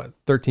about, what,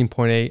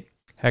 13.8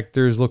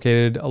 hectares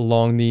located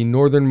along the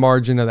northern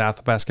margin of the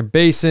Athabasca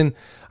Basin.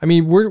 I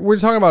mean, we're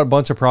talking about a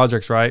bunch of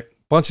projects, right?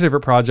 bunch of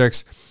different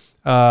projects.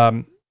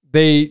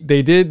 They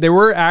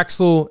were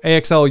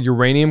AXL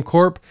Uranium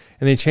Corp,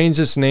 and they changed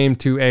its name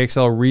to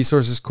AXL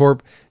Resources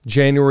Corp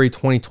January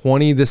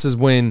 2020. This is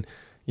when,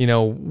 you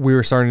know, we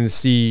were starting to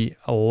see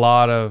a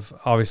lot of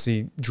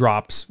obviously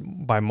drops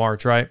by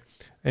March, right?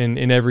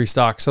 In every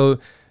stock. So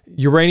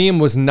uranium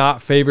was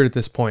not favored at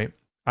this point.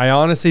 I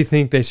honestly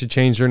think they should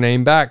change their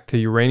name back to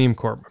Uranium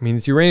Corp. I mean,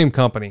 it's a uranium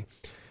company.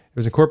 It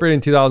was incorporated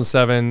in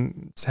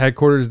 2007. Its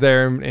headquarters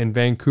there in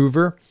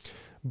Vancouver.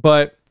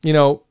 But, you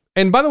know,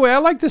 and by the way, I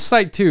like this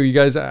site too. You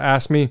guys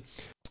asked me.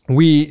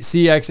 We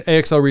see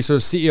AXL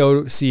Resource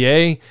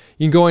COCA. You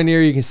can go in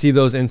here. You can see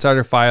those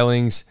insider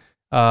filings.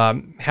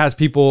 Has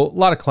people, a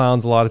lot of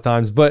clowns a lot of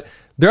times. But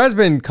there has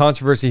been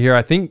controversy here.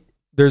 I think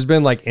there's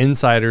been like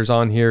insiders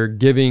on here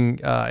giving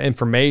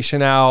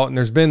information out. And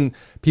there's been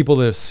people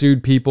that have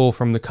sued people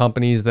from the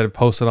companies that have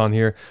posted on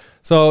here.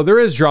 So there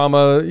is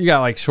drama. You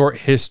got like short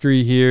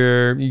history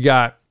here. You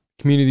got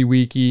community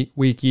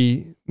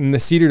wiki. And the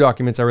Cedar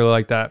documents, I really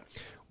like that.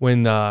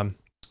 When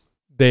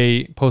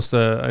they post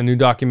a new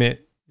document,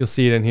 you'll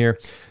see it in here.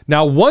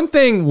 Now, one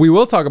thing we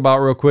will talk about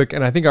real quick,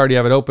 and I think I already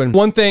have it open.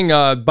 One thing,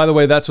 by the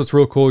way, that's what's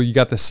real cool. You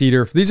got the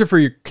Cedar. These are for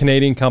your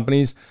Canadian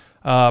companies.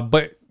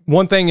 But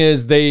one thing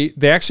is they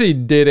actually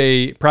did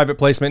a private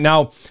placement.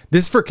 Now,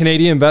 this is for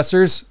Canadian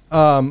investors.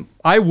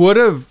 I would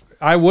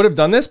have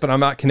done this, but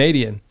I'm not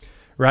Canadian,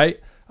 right?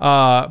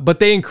 But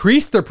they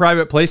increased their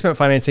private placement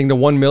financing to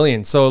 1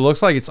 million. So it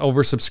looks like it's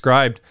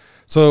oversubscribed.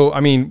 So, I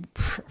mean,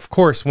 of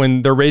course,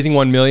 when they're raising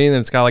 1 million and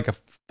it's got like a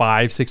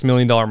 $5-6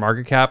 million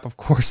market cap, of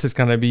course, it's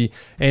going to be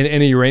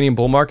in a uranium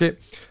bull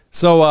market.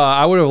 So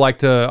I would have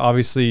liked to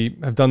obviously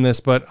have done this,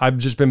 but I've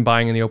just been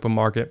buying in the open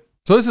market.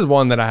 So this is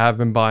one that I have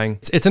been buying.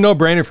 It's a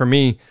no-brainer for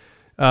me.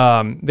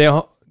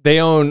 They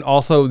own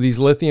also these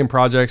lithium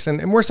projects,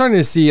 and we're starting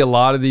to see a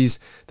lot of these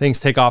things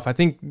take off. I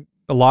think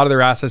a lot of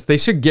their assets, they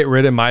should get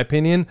rid, in my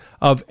opinion,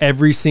 of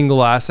every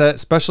single asset,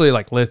 especially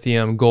like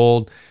lithium,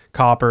 gold,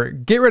 copper.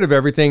 Get rid of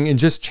everything and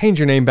just change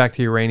your name back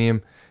to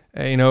uranium.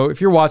 You know, if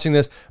you're watching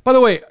this, by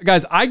the way,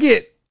 guys, I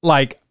get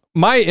like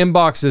my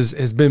inbox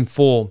has been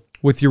full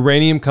with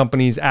uranium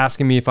companies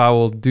asking me if I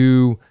will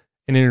do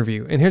an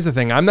interview. And here's the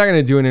thing. I'm not going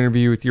to do an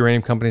interview with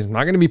uranium companies. I'm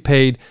not going to be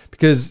paid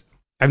because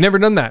I've never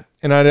done that.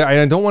 And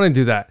I don't want to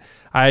do that.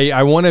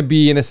 I want to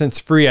be, in a sense,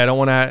 free. I don't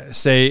want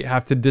to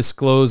have to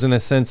disclose in a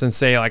sense and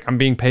say like I'm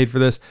being paid for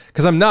this,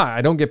 because I'm not.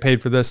 I don't get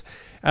paid for this.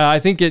 I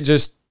think it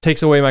just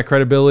takes away my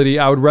credibility.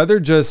 I would rather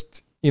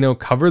just, you know,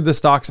 cover the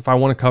stocks if I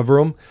want to cover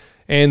them.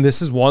 And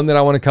this is one that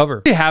I want to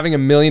cover. Having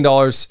 $1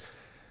 million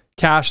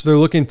cash, they're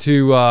looking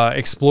to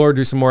explore,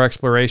 do some more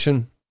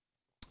exploration.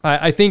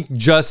 I think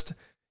just,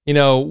 you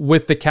know,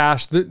 with the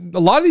cash, a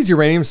lot of these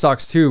uranium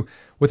stocks too,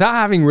 without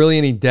having really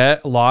any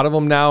debt, a lot of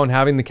them now, and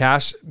having the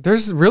cash,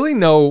 there's really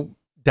no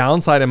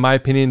downside, in my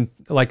opinion,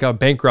 like a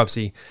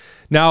bankruptcy.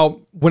 Now,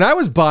 when I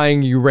was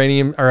buying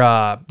uranium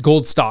or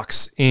gold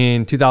stocks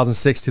in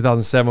 2006,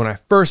 2007, when I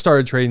first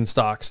started trading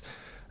stocks,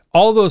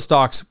 all those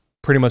stocks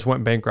pretty much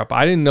went bankrupt.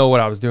 I didn't know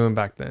what I was doing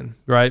back then,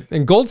 right?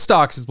 And gold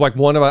stocks is like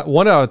one out of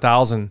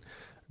 1,000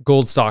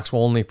 gold stocks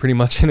will only pretty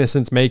much, in a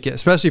sense, make it,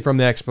 especially from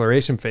the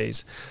exploration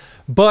phase.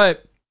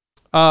 But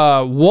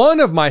one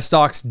of my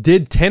stocks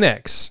did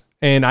 10x,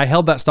 and I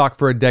held that stock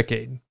for a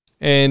decade.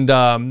 And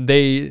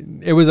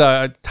it was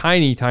a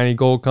tiny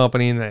gold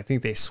company, and I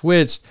think they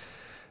switched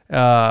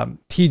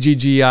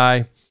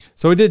TGGI.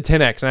 So it did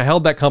 10x, and I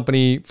held that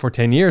company for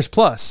 10 years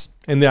plus.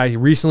 And then I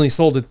recently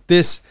sold it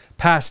this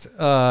past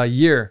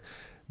year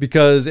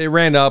because it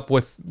ran up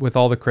with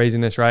all the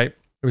craziness, right?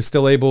 It was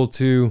still able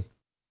to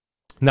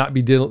not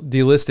be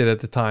delisted at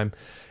the time.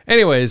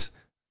 Anyways,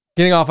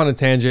 getting off on a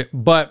tangent,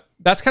 but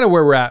that's kind of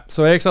where we're at.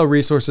 So AXL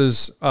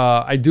Resources,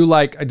 I do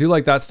like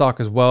that stock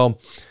as well.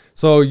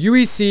 So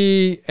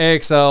UEC,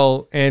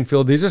 AXL,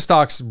 Anfield, these are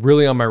stocks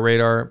really on my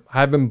radar.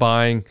 I've been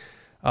buying,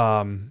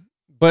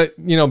 but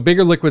you know,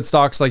 bigger liquid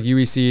stocks like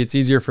UEC, it's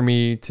easier for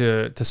me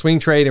to swing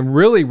trade and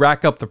really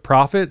rack up the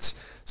profits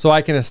so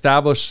I can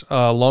establish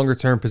a longer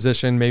term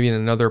position, maybe in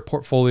another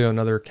portfolio,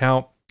 another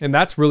account. And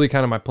that's really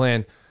kind of my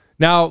plan.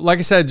 Now, like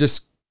I said,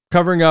 just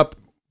covering up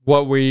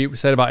what we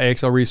said about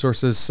AXL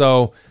Resources.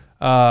 So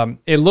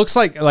it looks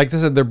like I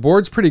said, their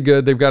board's pretty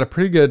good. They've got a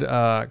pretty good,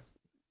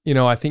 you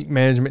know, I think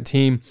management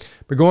team.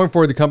 But going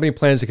forward, the company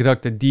plans to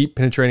conduct a deep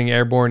penetrating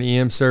airborne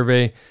EM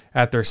survey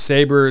at their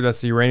Sabre,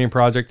 that's the uranium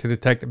project, to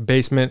detect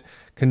basement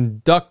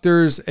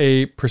conductors.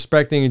 A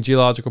prospecting and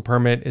geological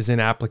permit is in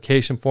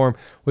application form,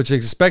 which is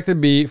expected to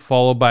be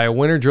followed by a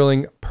winter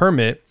drilling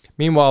permit.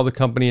 Meanwhile, the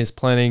company is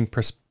planning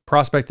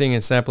prospecting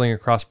and sampling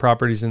across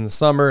properties in the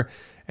summer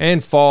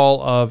and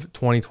fall of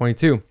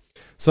 2022.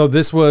 So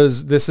this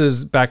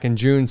is back in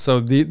June. So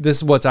this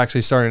is what's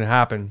actually starting to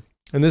happen.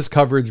 And this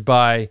coverage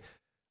by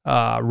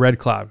Red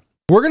Cloud.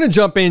 We're going to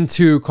jump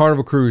into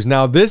Carnival Cruise.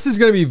 Now, this is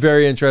going to be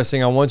very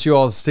interesting. I want you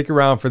all to stick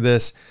around for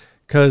this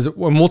because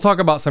when we'll talk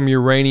about some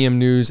uranium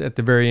news at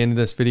the very end of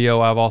this video,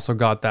 I've also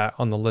got that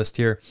on the list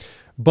here.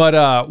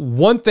 But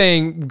one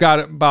thing, we've got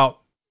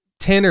about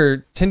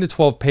 10 to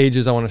 12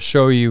 pages I want to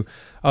show you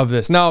of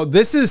this. Now,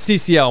 this is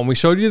CCL, and we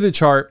showed you the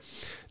chart.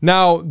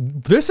 Now,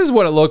 this is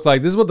what it looked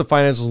like. This is what the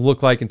financials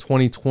looked like in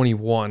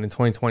 2021 and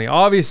 2020.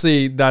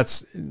 Obviously,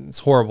 it's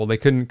horrible. They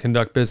couldn't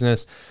conduct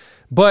business.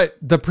 But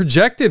the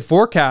projected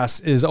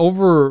forecast is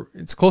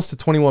it's close to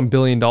 $21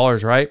 billion,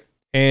 right?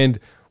 And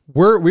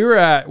we were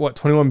at, what,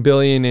 $21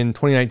 billion in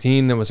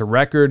 2019. That was a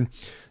record.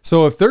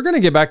 So if they're going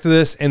to get back to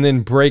this and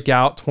then break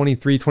out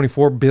 23,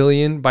 24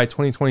 billion by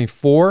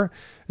 2024,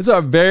 it's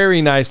a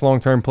very nice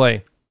long-term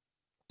play.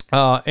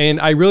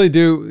 And I really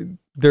do,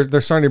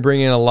 they're starting to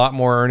bring in a lot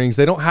more earnings.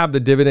 They don't have the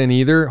dividend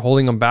either,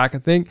 holding them back, I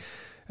think.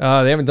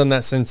 They haven't done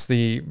that since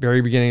the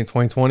very beginning of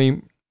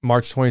 2020,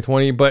 March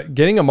 2020. But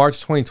getting a March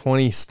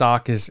 2020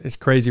 stock is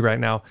crazy right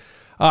now.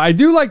 I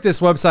do like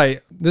this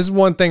website. This is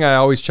one thing I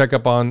always check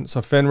up on.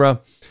 So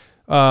FINRA.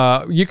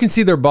 You can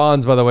see their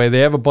bonds, by the way. They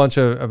have a bunch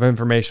of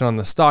information on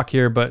the stock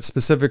here, but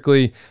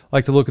specifically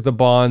like to look at the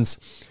bonds.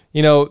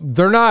 You know,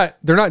 they're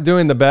not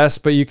doing the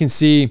best, but you can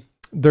see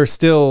they're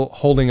still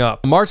holding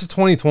up. March of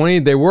 2020,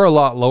 they were a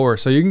lot lower.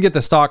 So you can get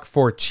the stock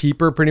for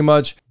cheaper pretty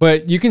much,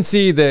 but you can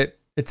see that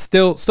it's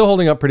still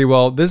holding up pretty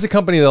well. This is a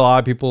company that a lot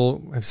of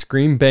people have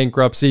screamed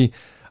bankruptcy.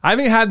 I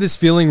haven't had this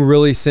feeling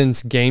really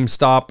since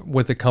GameStop,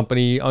 with the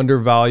company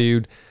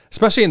undervalued,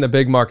 especially in the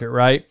big market,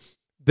 right?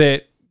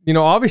 That, you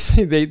know,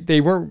 obviously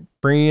they weren't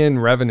bringing in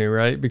revenue,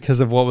 right?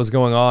 Because of what was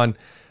going on.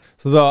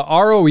 So the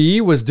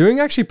ROE was doing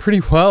actually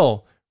pretty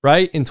well,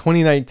 right? In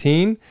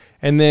 2019.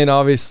 And then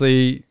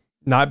obviously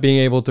not being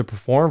able to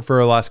perform for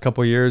the last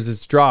couple of years,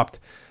 it's dropped.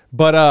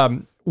 But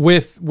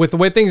with the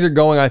way things are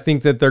going, I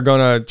think that they're going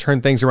to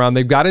turn things around.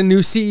 They've got a new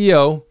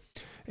CEO.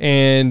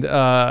 And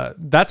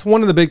that's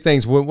one of the big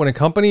things. When a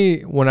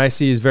company, when I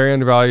see, is very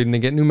undervalued and they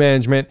get new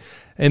management.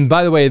 And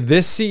by the way,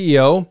 this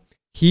CEO,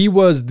 he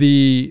was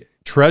the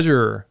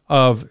treasurer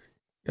of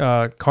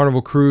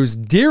Carnival Cruise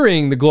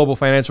during the global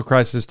financial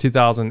crisis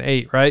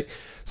 2008, right?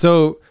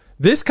 So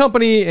this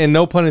company, and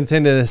no pun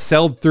intended, has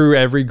sailed through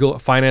every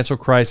financial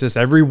crisis,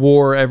 every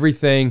war,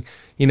 everything,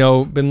 you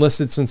know, been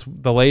listed since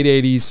the late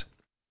 80s,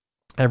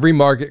 every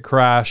market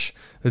crash,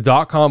 the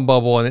dot-com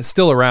bubble, and it's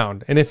still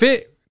around. And if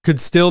it could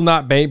still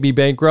not be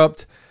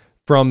bankrupt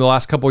from the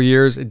last couple of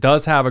years, it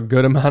does have a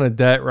good amount of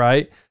debt,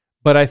 right?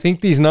 But I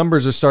think these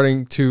numbers are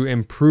starting to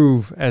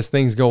improve as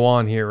things go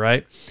on here,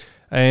 right?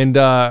 And,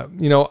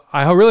 you know,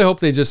 I really hope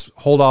they just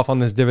hold off on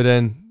this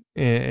dividend.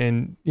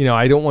 And you know,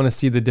 I don't want to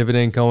see the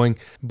dividend going.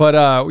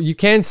 But you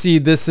can see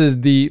this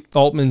is the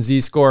Altman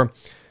Z-score.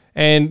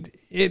 And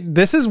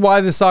this is why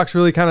the stock's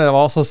really kind of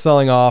also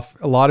selling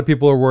off. A lot of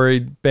people are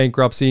worried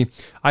bankruptcy.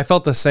 I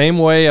felt the same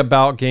way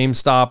about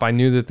GameStop. I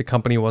knew that the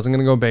company wasn't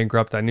going to go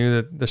bankrupt. I knew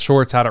that the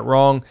shorts had it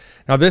wrong.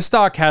 Now, this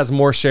stock has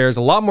more shares,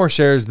 a lot more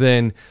shares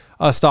than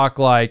a stock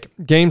like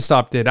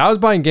GameStop did. I was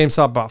buying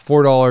GameStop about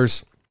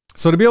 $4.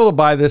 So to be able to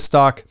buy this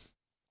stock,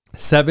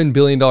 $7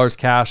 billion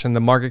cash, and the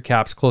market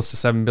cap's close to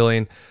 $7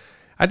 billion,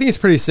 I think it's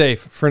pretty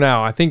safe for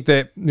now. I think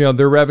that, you know,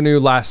 their revenue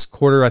last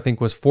quarter, I think,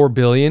 was $4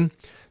 billion.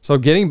 So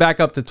getting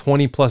back up to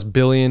 20 plus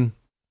billion.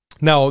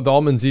 Now, the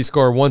Altman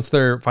Z-score, once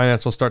their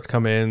financials start to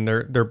come in,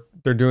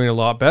 they're doing a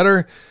lot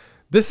better.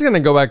 This is going to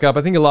go back up.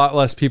 I think a lot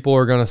less people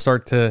are going to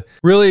start to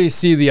really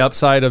see the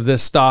upside of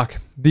this stock.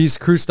 These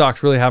cruise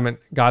stocks really haven't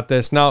got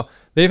this. Now,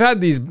 they've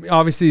had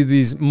obviously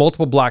these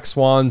multiple black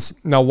swans.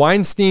 Now,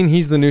 Weinstein,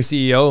 he's the new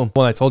CEO,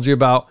 one I told you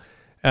about.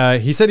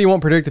 He said he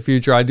won't predict the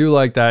future. I do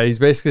like that. He's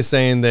basically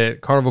saying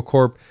that Carnival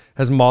Corp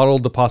has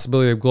modeled the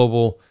possibility of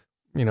global,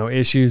 you know,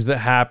 issues that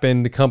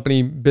happen. The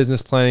company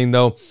business planning,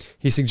 though,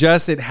 he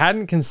suggests it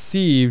hadn't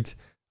conceived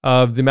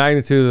of the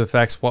magnitude of the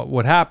effects what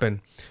would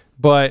happen.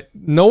 But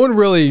no one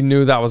really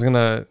knew that was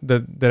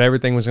that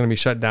everything was gonna be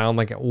shut down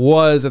like it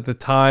was at the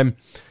time.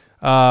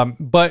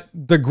 But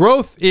the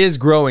growth is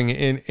growing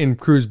in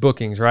cruise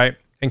bookings, right?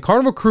 And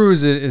Carnival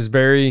Cruise is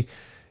very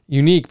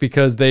unique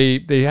because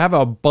they have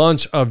a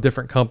bunch of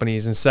different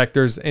companies and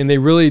sectors, and they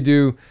really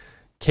do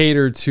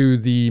cater to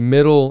the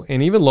middle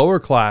and even lower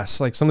class,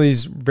 like some of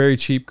these very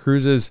cheap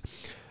cruises.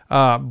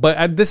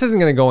 But this isn't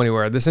going to go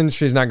anywhere. This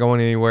industry is not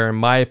going anywhere, in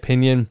my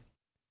opinion.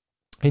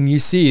 And you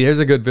see, here's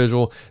a good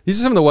visual. These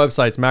are some of the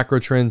websites, macro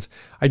trends.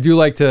 I do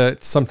like to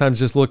sometimes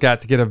just look at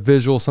to get a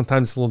visual.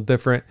 Sometimes it's a little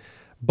different.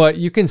 But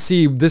you can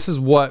see this is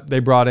what they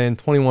brought in,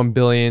 21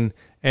 billion.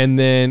 And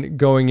then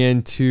going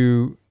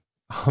into,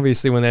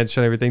 obviously, when they had to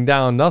shut everything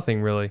down,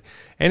 nothing really.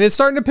 And it's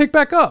starting to pick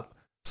back up.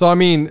 So, I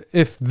mean,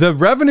 if the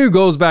revenue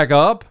goes back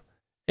up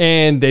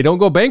and they don't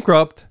go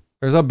bankrupt,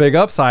 there's a big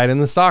upside in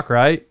the stock,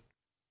 right?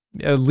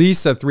 At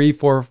least a 3,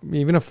 4,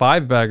 even a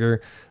 5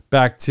 bagger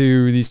back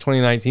to these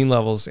 2019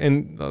 levels.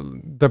 And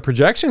the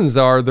projections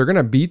are they're going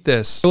to beat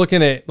this. We're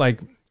looking at like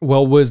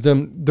Well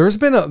Wisdom. There's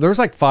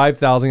like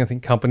 5,000, I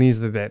think,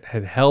 companies that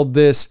had held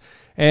this.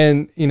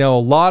 And, you know, a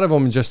lot of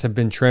them just have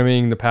been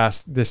trimming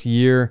this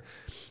year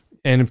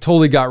and have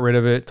totally got rid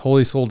of it,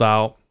 totally sold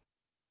out.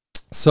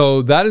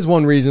 So that is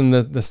one reason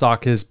that the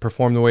stock has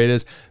performed the way it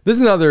is. This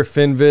is another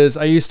FinViz.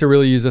 I used to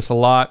really use this a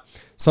lot.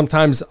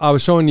 Sometimes I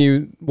was showing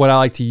you what I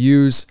like to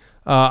use.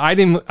 I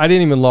didn't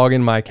even log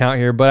in my account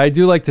here, but I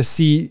do like to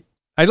see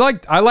I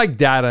like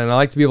data, and I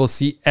like to be able to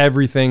see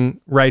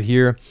everything right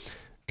here,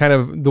 kind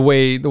of the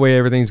way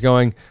everything's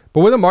going.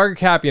 But with a market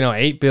cap,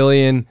 8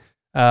 billion,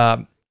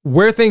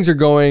 where things are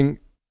going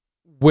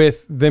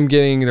with them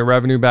getting the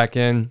revenue back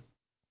in,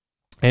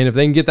 and if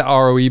they can get the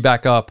ROE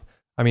back up,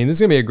 I mean, this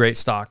is gonna be a great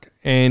stock,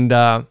 and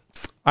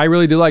I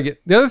really do like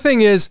it. The other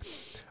thing is,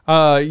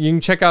 you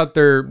can check out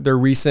their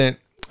recent.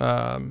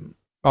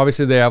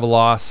 Obviously, they have a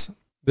loss.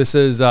 This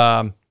is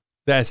the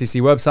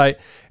SEC website,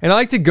 and I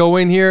like to go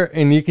in here,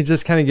 and you can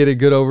just kind of get a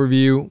good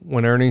overview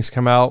when earnings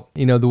come out.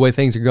 The way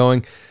things are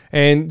going,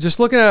 and just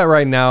looking at it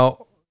right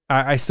now,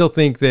 I still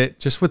think that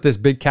just with this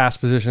big cash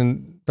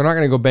position, they're not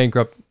going to go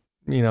bankrupt.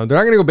 They're not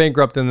going to go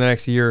bankrupt in the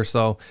next year or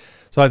so.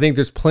 So I think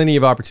there's plenty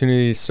of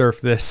opportunity to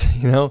surf this.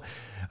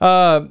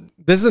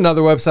 This is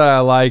another website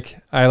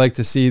I like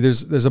to see.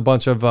 There's a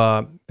bunch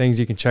of things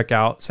you can check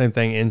out. Same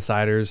thing,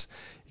 insiders.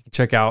 You can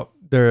check out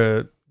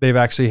they've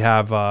actually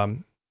have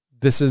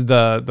this is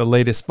the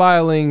latest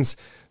filings.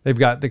 They've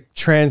got the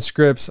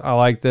transcripts. I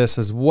like this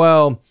as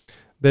well.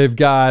 They've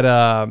got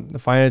the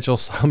financial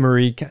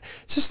summary.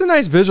 It's just a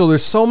nice visual.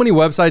 There's so many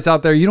websites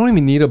out there. You don't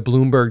even need a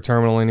Bloomberg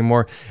terminal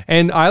anymore.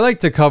 And I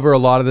like to cover a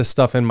lot of this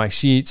stuff in my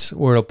sheets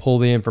where it'll pull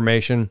the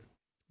information.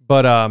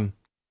 But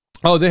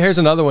here's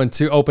another one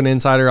too. Open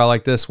Insider. I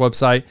like this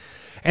website.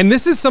 And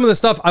this is some of the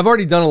stuff. I've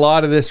already done a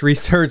lot of this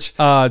research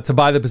to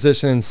buy the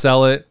position and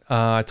sell it.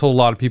 I told a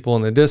lot of people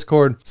in the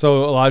Discord.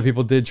 So a lot of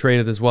people did trade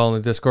it as well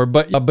in the Discord.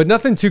 But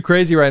nothing too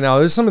crazy right now.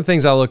 There's some of the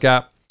things I look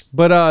at.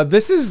 But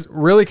this is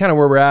really kind of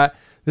where we're at.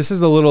 This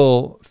is a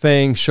little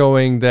thing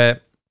showing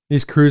that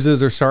these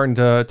cruises are starting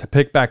to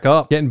pick back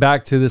up, getting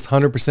back to this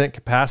 100%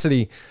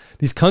 capacity.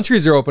 These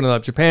countries are opening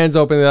up. Japan's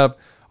opening up.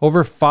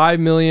 Over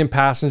 5 million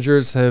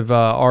passengers have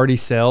already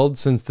sailed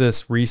since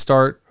this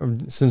restart,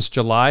 since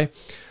July.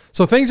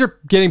 So things are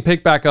getting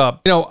picked back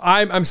up.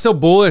 I'm still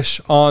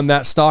bullish on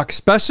that stock,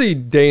 especially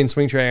day and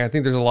swing trading. I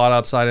think there's a lot of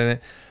upside in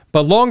it.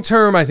 But long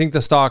term, I think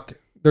the stock,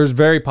 there's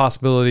big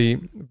possibility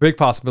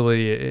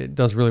it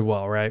does really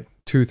well, right?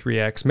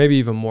 2-3x, maybe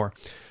even more.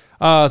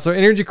 So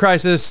energy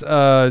crisis.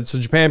 So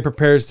Japan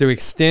prepares to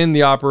extend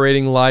the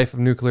operating life of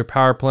nuclear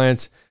power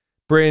plants.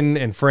 Britain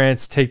and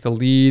France take the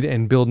lead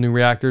and build new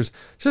reactors.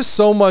 Just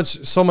so much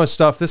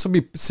stuff. This will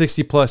be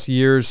 60 plus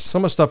years. So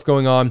much stuff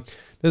going on.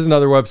 There's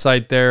another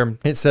website there.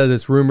 It says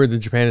it's rumored that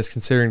Japan is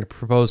considering to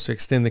propose to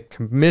extend the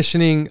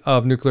commissioning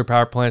of nuclear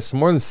power plants to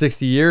more than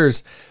 60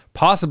 years,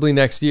 possibly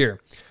next year.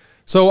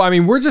 So, I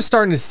mean, we're just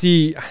starting to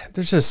see,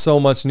 there's just so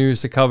much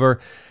news to cover.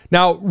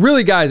 Now,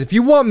 really, guys, if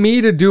you want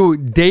me to do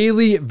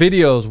daily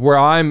videos where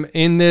I'm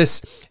in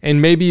this,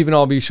 and maybe even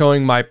I'll be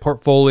showing my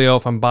portfolio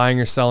if I'm buying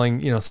or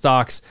selling,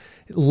 stocks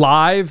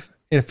live.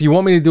 And if you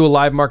want me to do a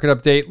live market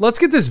update, let's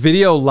get this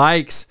video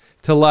likes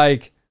to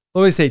like,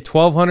 let me say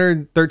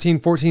 1,200,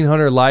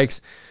 1,400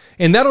 likes.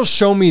 And that'll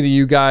show me that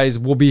you guys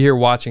will be here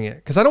watching it.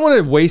 Because I don't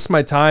want to waste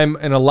my time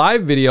in a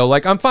live video.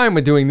 Like, I'm fine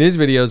with doing these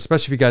videos,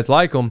 especially if you guys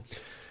like them.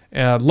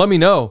 Let me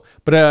know.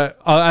 But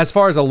as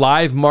far as a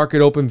live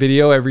market open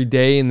video every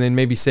day, and then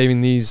maybe saving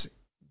these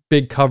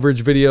big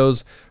coverage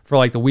videos for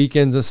like the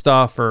weekends and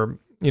stuff, or,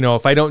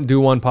 if I don't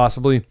do one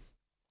possibly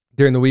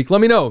during the week, let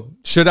me know.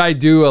 Should I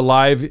do a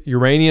live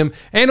uranium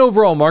and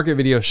overall market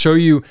video, show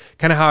you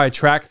kind of how I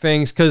track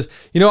things? Because,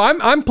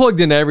 I'm plugged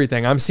into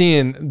everything. I'm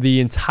seeing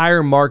the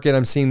entire market.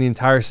 I'm seeing the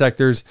entire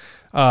sectors,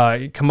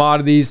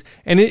 commodities,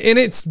 and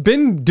it's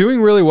been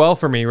doing really well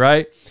for me,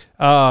 right?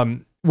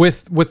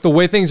 With the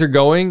way things are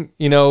going,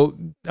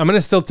 I'm going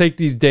to still take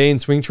these day and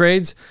swing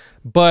trades,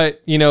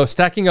 but,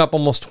 stacking up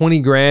almost 20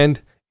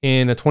 grand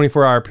in a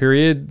 24-hour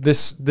period,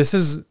 this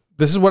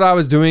is what I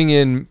was doing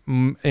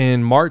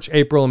in March,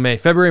 April, and May.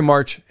 February,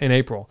 March, and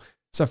April.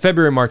 So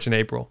February, March, and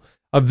April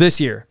of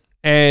this year.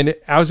 And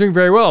I was doing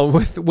very well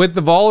with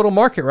the volatile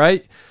market,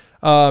 right?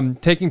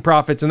 Taking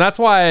profits. And that's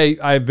why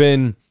I've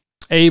been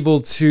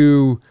able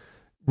to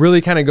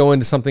really kind of go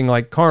into something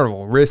like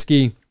Carnival,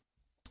 risky,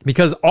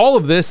 because all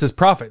of this is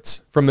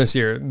profits from this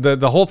year.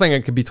 The whole thing,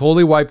 it could be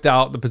totally wiped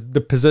out.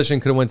 The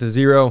position could have went to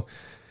zero.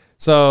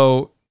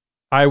 So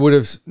it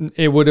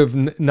would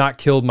have not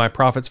killed my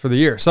profits for the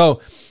year.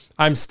 So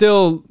I'm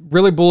still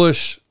really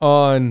bullish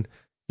on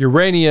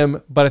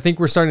uranium, but I think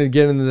we're starting to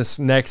get into this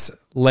next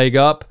leg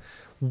up.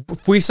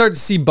 If we start to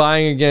see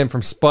buying again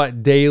from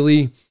spot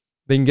daily,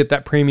 they can get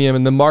that premium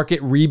and the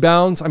market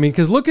rebounds. I mean,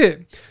 because look at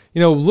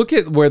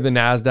where the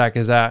NASDAQ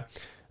is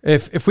at.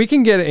 If we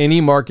can get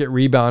any market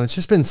rebound, it's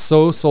just been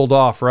so sold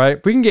off, right?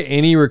 If we can get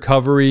any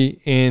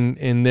recovery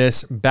in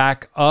this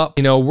back up,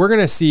 we're going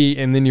to see,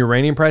 and then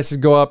uranium prices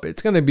go up,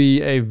 it's going to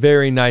be a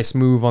very nice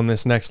move on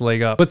this next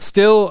leg up. But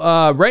still,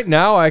 right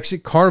now, actually,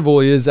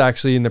 Carnival is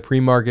actually in the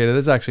pre-market. It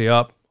is actually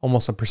up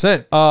almost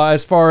 1%.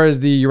 As far as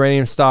the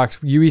uranium stocks,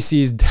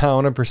 UEC is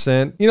down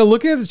 1%.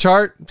 Looking at the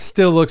chart,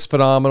 still looks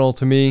phenomenal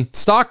to me.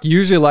 Stock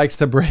usually likes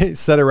to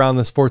set around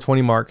this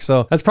 420 mark.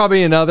 So that's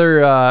probably another,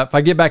 if I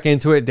get back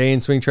into it, day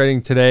and swing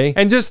trading today,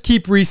 and just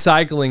keep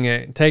recycling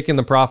it, taking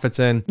the profits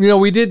in.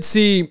 We did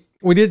see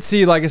we did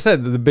see, like I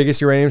said, the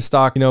biggest uranium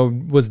stock, you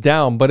know, was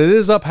down, but it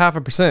is up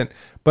 0.5%.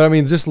 But I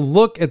mean, just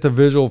look at the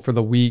visual for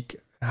the week,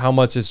 how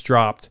much it's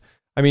dropped.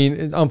 I mean,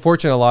 it's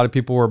unfortunate a lot of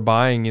people were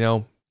buying, you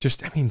know,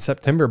 just, I mean,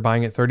 September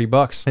buying at 30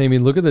 bucks. And I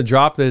mean, look at the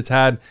drop that it's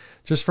had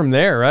just from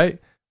there, right?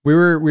 We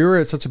were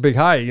at such a big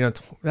high, you know,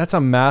 that's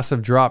a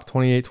massive drop,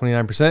 28,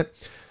 29%.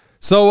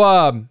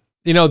 So,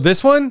 you know,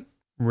 this one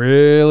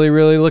really,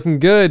 really looking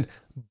good.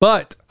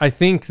 But I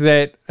think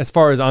that as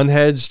far as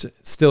unhedged,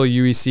 still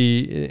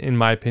UEC in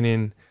my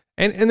opinion,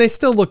 and they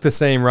still look the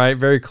same, right?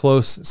 Very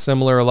close,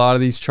 similar. A lot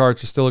of these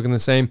charts are still looking the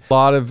same. A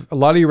lot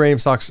of uranium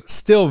stocks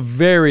still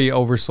very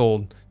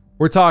oversold.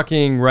 We're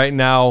talking right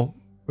now,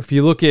 if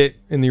you look at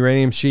in the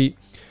uranium sheet,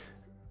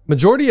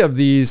 majority of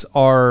these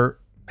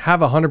have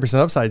 100%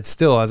 upside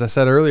still, as I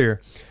said earlier.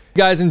 If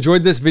you guys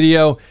enjoyed this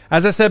video,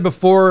 as I said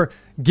before,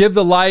 give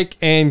the like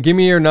and give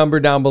me your number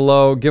down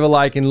below. Give a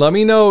like and let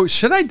me know,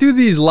 should I do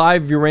these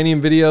live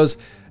uranium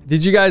videos?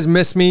 Did you guys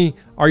miss me?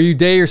 Are you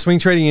day or swing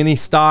trading any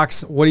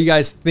stocks? What do you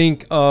guys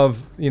think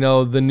of, you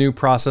know, the new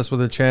process with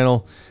the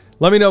channel?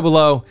 Let me know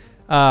below.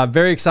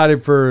 Very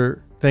excited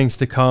for things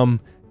to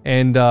come.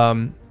 And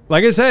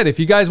like I said, if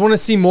you guys want to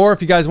see more,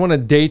 if you guys want to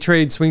day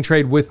trade, swing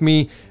trade with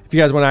me, if you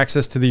guys want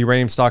access to the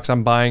uranium stocks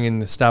I'm buying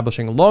and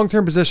establishing a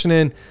long-term position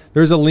in,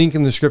 there's a link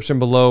in the description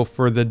below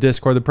for the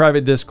Discord, the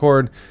private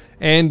Discord,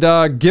 and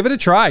give it a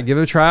try. Give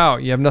it a try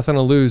out. You have nothing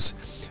to lose.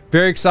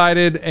 Very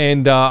excited,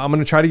 and I'm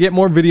going to try to get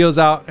more videos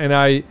out. And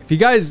if you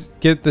guys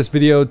get this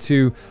video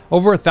to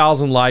over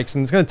 1,000 likes,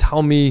 and it's going to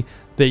tell me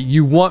that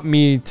you want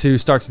me to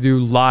start to do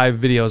live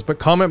videos, but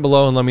comment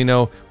below and let me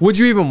know, would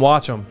you even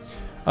watch them?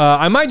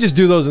 I might just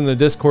do those in the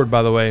Discord,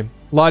 by the way.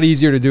 A lot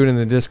easier to do it in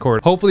the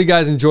Discord. Hopefully you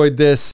guys enjoyed this.